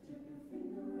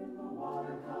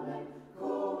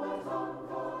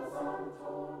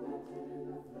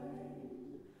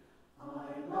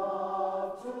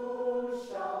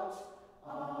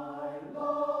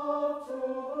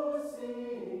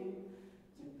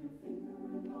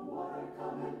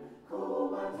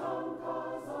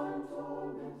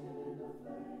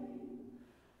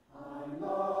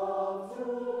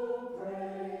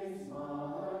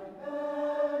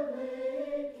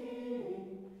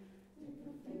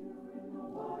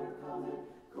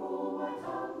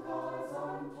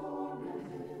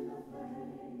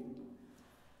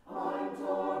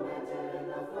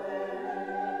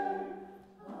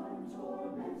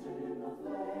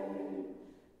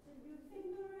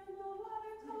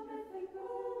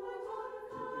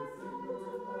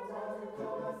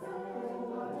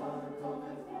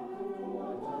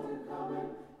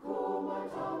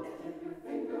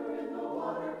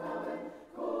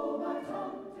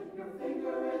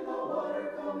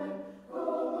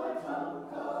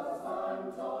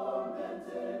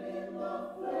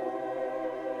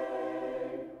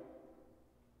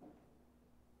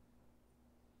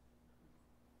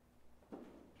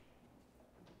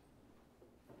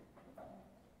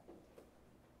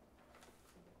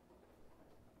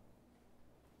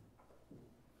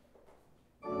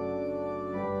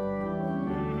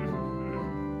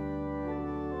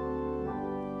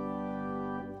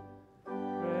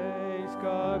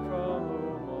 Messiah, from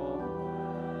whom all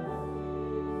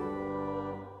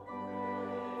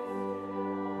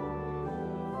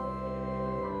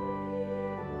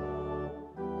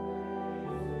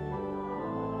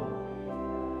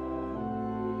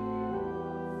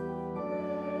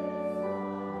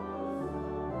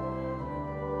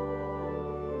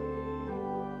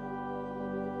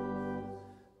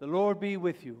The Lord be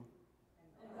with you.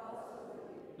 And also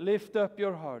with you. Lift up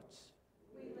your hearts.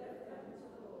 We lift them to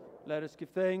the Lord. Let us give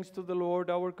thanks to the Lord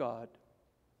our God.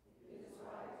 It is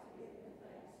right to give him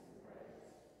thanks and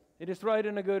praise. It is right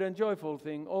and a good and joyful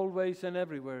thing, always and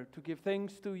everywhere, to give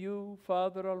thanks to you,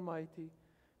 Father Almighty,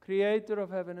 Creator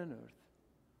of heaven and earth.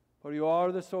 For you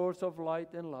are the source of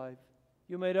light and life.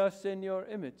 You made us in your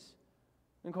image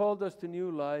and called us to new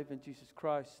life in Jesus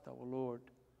Christ our Lord.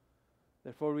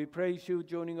 Therefore we praise you,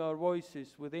 joining our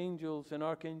voices with angels and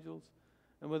archangels,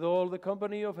 and with all the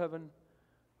company of heaven,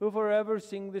 who forever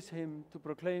sing this hymn to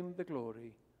proclaim the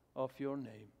glory of your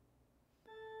name.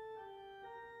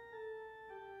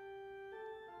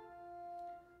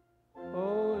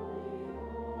 Oh,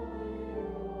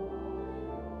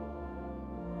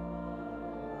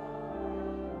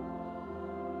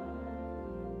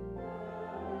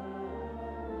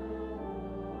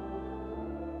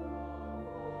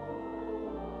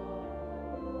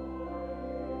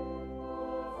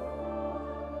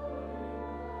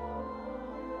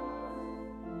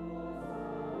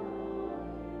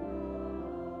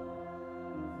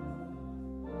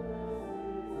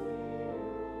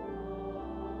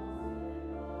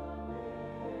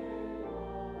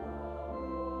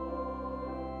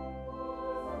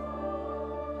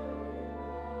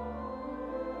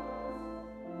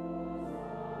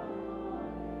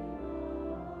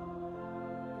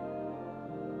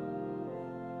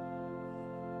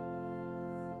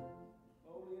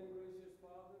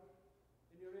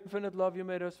 infinite love you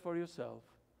made us for yourself.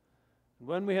 And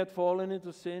when we had fallen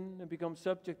into sin and become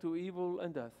subject to evil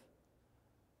and death,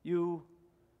 you,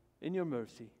 in your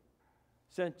mercy,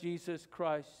 sent Jesus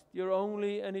Christ, your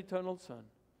only and eternal Son,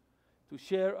 to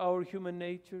share our human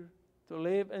nature, to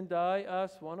live and die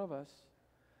as one of us,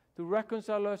 to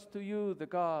reconcile us to you, the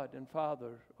God and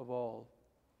Father of all.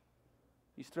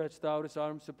 He stretched out his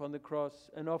arms upon the cross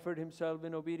and offered himself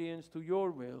in obedience to your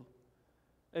will,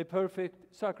 a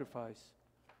perfect sacrifice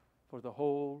for the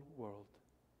whole world.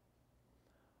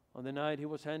 On the night he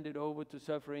was handed over to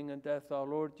suffering and death, our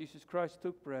Lord Jesus Christ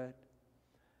took bread,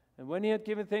 and when he had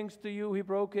given thanks to you, he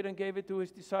broke it and gave it to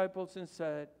his disciples and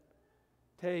said,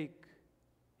 "Take,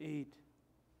 eat.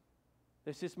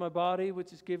 This is my body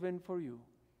which is given for you.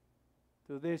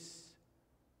 Do this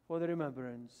for the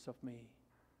remembrance of me."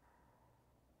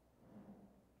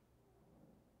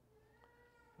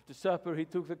 After supper, he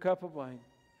took the cup of wine,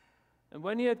 and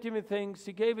when he had given thanks,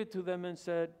 he gave it to them and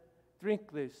said,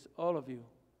 "Drink this, all of you.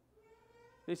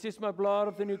 This is my blood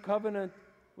of the new covenant,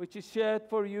 which is shed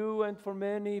for you and for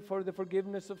many for the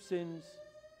forgiveness of sins.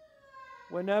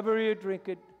 Whenever you drink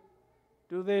it,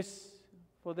 do this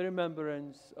for the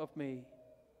remembrance of me."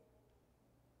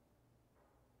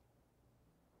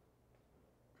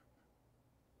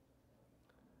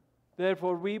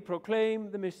 Therefore we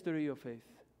proclaim the mystery of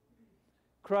faith.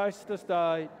 Christ has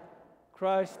died,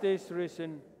 Christ is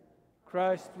risen,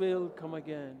 Christ will come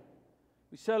again.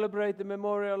 We celebrate the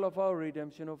memorial of our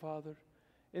redemption, O Father,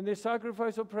 in the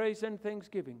sacrifice of praise and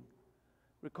thanksgiving.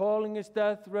 Recalling his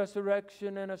death,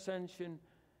 resurrection, and ascension,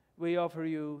 we offer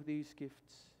you these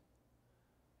gifts.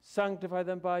 Sanctify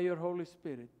them by your Holy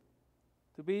Spirit,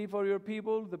 to be for your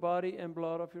people the body and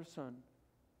blood of your Son,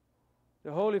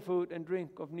 the holy food and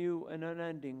drink of new and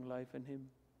unending life in him.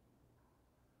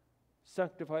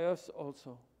 Sanctify us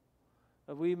also,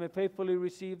 that we may faithfully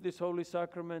receive this holy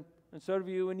sacrament and serve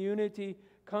you in unity,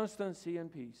 constancy,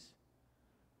 and peace.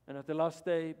 And at the last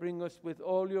day, bring us with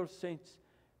all your saints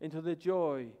into the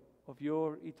joy of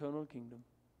your eternal kingdom.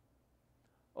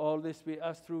 All this we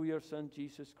ask through your Son,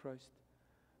 Jesus Christ.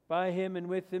 By him and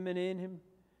with him and in him,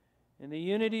 in the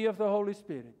unity of the Holy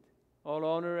Spirit, all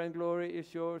honor and glory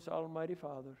is yours, Almighty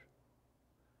Father,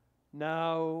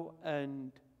 now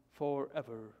and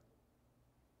forever.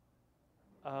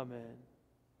 Amen.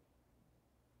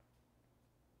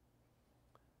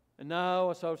 And now,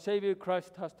 as our Savior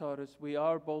Christ has taught us, we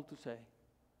are bold to say,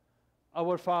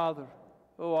 Our Father,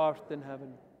 who art in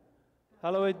heaven,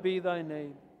 hallowed be thy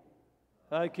name.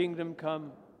 Thy kingdom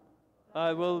come,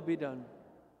 thy will be done,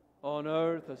 on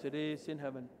earth as it is in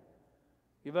heaven.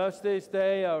 Give us this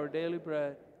day our daily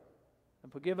bread,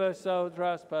 and forgive us our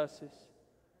trespasses,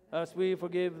 as we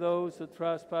forgive those who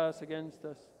trespass against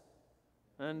us.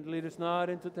 And lead us not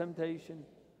into temptation,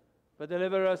 but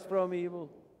deliver us from evil.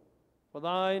 For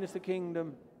thine is the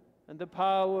kingdom, and the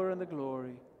power, and the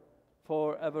glory,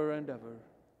 forever and ever.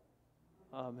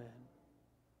 Amen.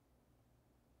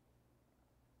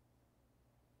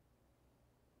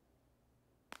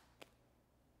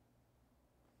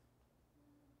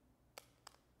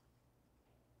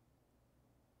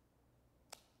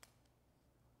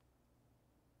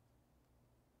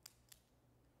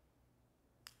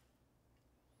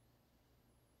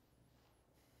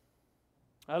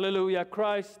 Hallelujah.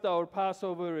 Christ, our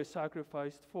Passover, is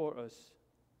sacrificed for us.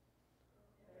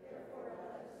 Therefore,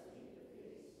 let us keep the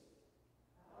feast.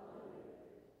 Hallelujah.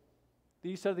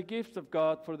 These are the gifts of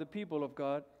God for the people of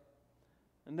God.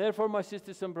 And therefore, my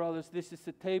sisters and brothers, this is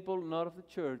the table not of the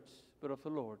church, but of the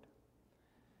Lord.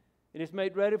 It is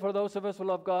made ready for those of us who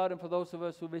love God and for those of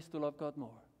us who wish to love God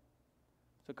more.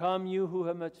 So come, you who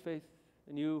have much faith,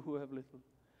 and you who have little.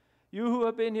 You who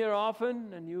have been here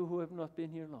often, and you who have not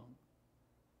been here long.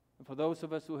 And for those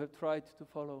of us who have tried to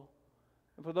follow,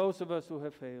 and for those of us who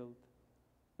have failed,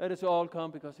 let us all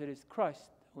come, because it is Christ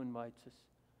who invites us.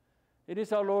 It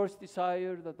is our Lord's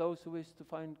desire that those who wish to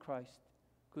find Christ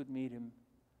could meet him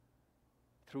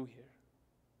through here.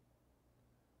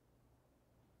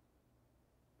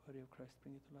 Body of Christ,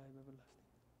 bring it to life everlasting.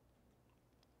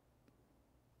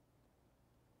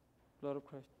 Blood of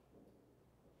Christ.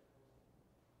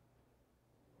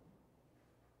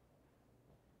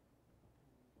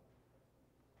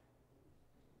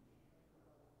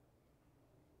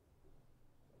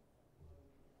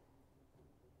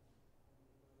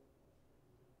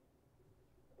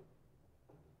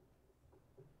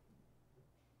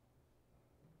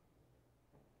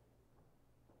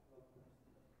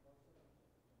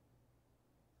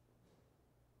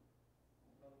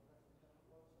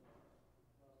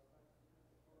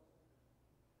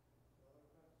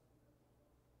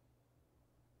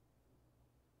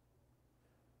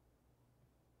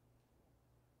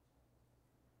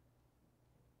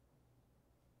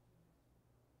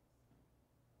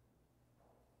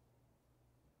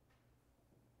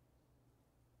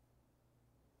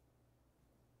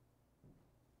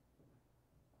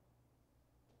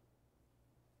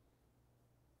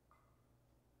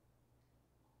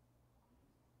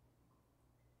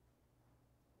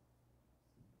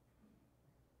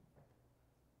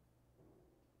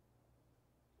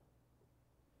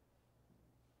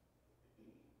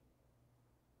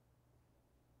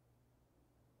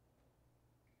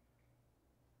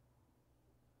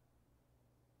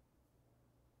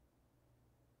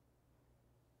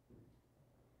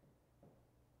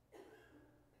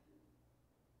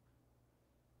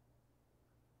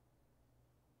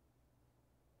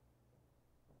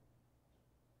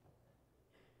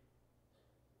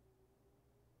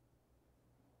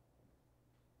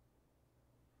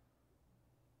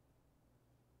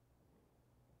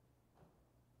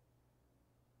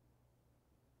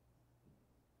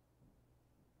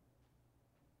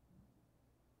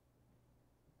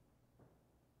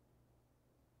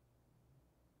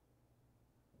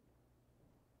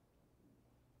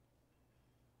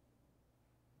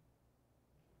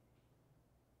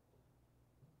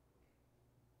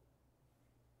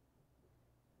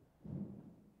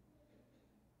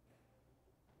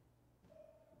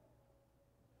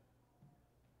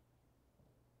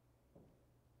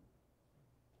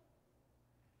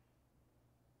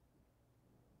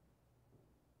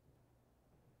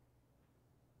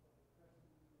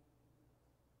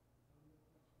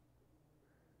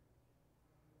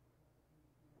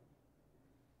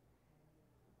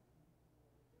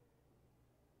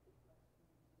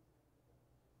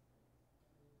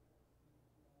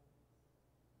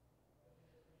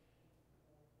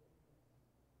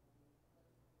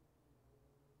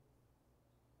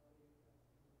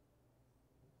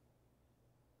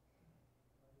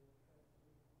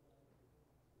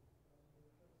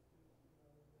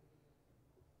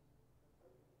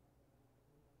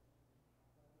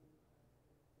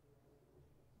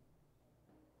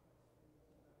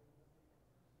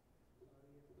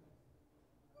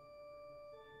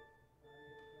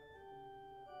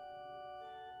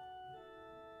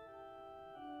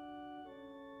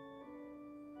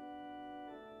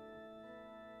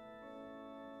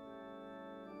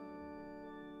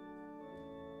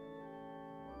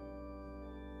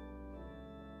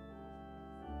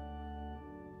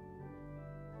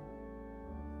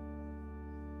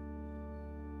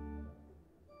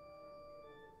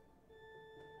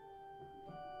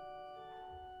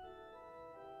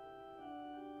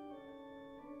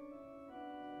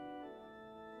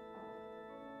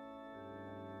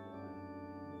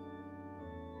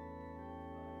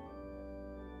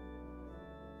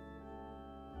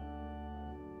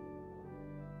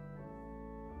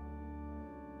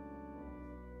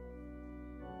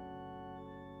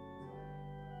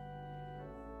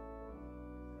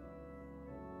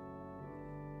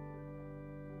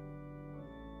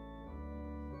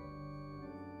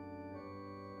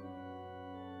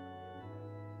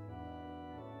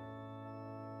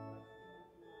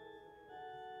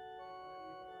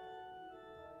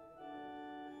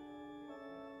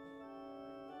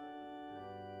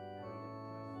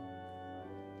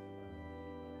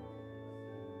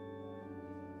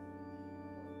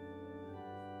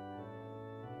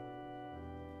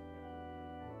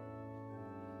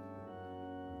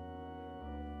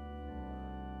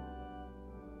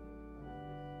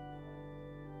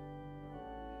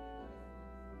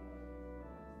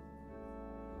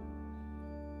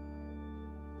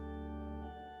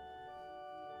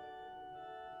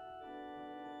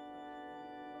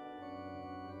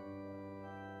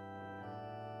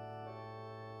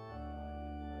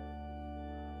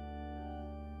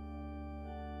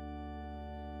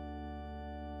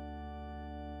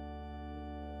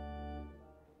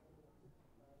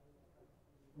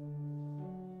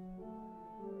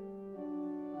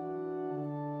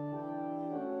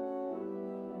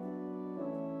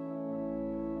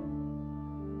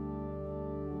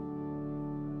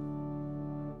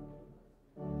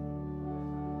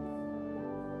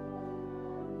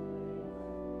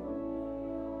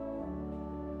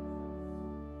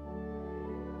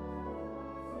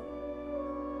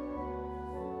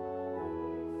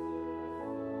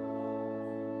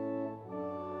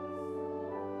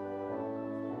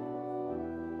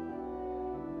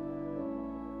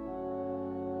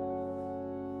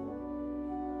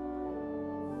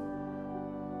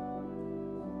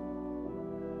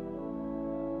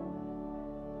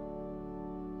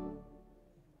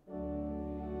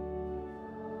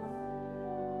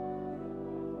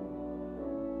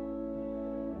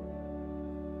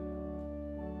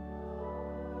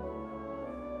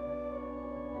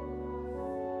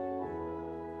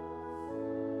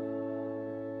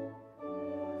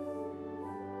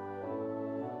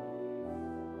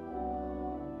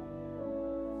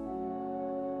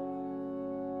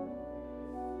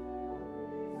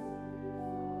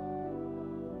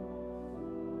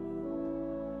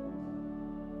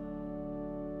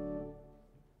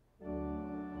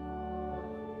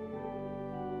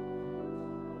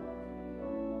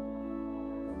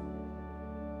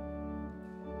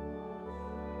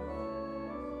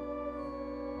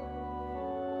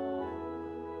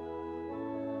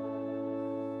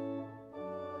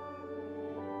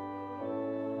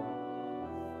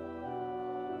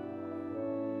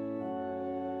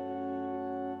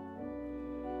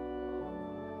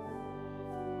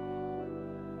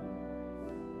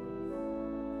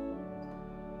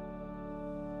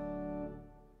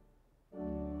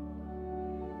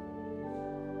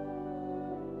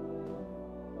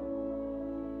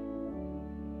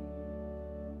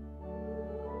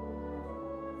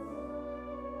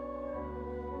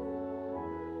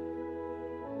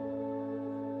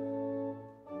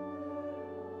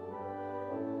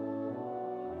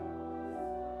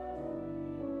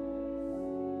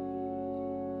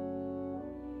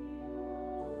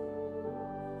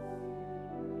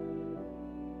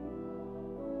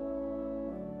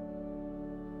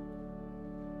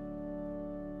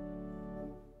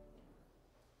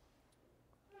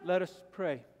 Let us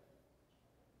pray.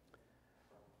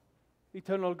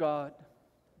 Eternal God,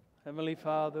 Heavenly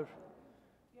Father,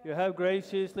 you have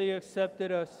graciously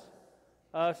accepted us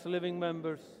as living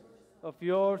members of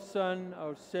your Son,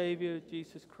 our Savior,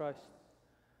 Jesus Christ.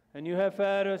 And you have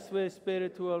fed us with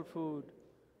spiritual food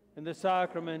in the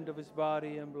sacrament of his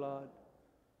body and blood.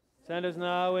 Send us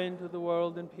now into the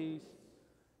world in peace,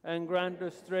 and grant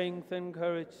us strength and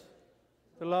courage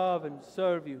to love and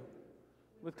serve you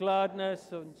with gladness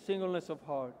and singleness of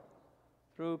heart,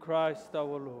 through Christ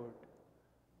our Lord.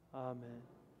 Amen.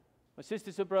 My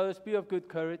sisters and brothers, be of good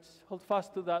courage. Hold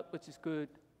fast to that which is good.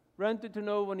 Render to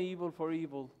no one evil for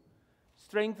evil.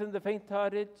 Strengthen the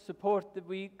faint-hearted, support the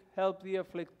weak, help the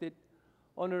afflicted,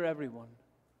 honor everyone.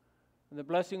 And the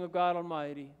blessing of God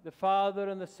Almighty, the Father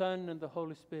and the Son and the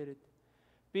Holy Spirit,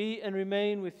 be and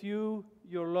remain with you,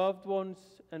 your loved ones,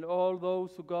 and all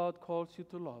those who God calls you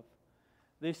to love,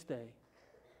 this day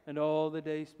and all the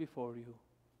days before you.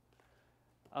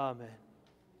 Amen.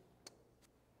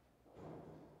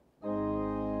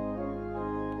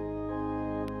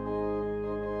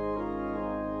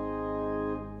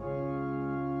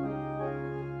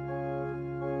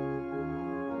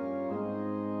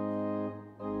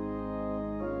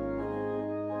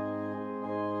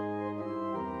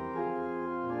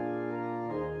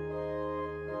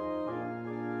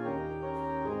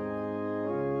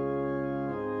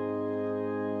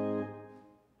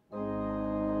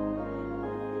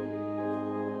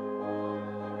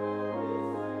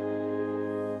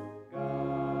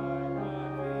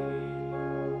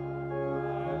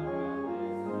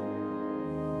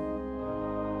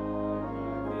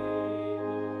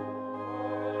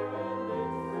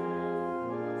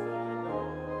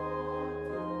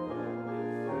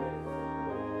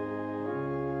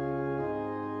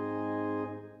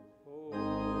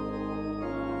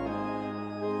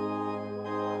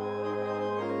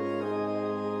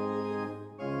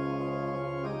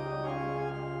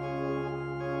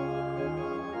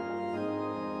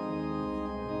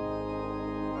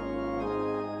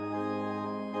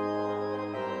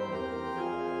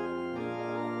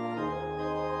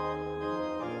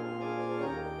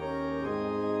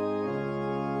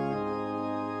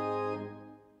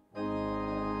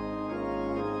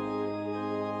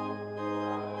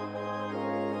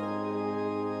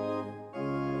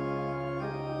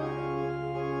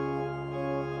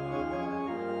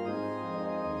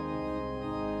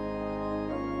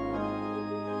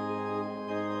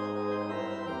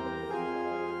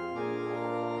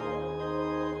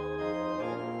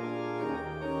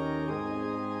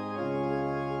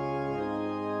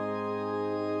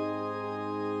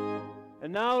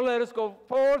 And now let us go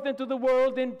forth into the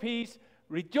world in peace,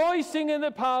 rejoicing in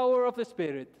the power of the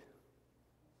Spirit.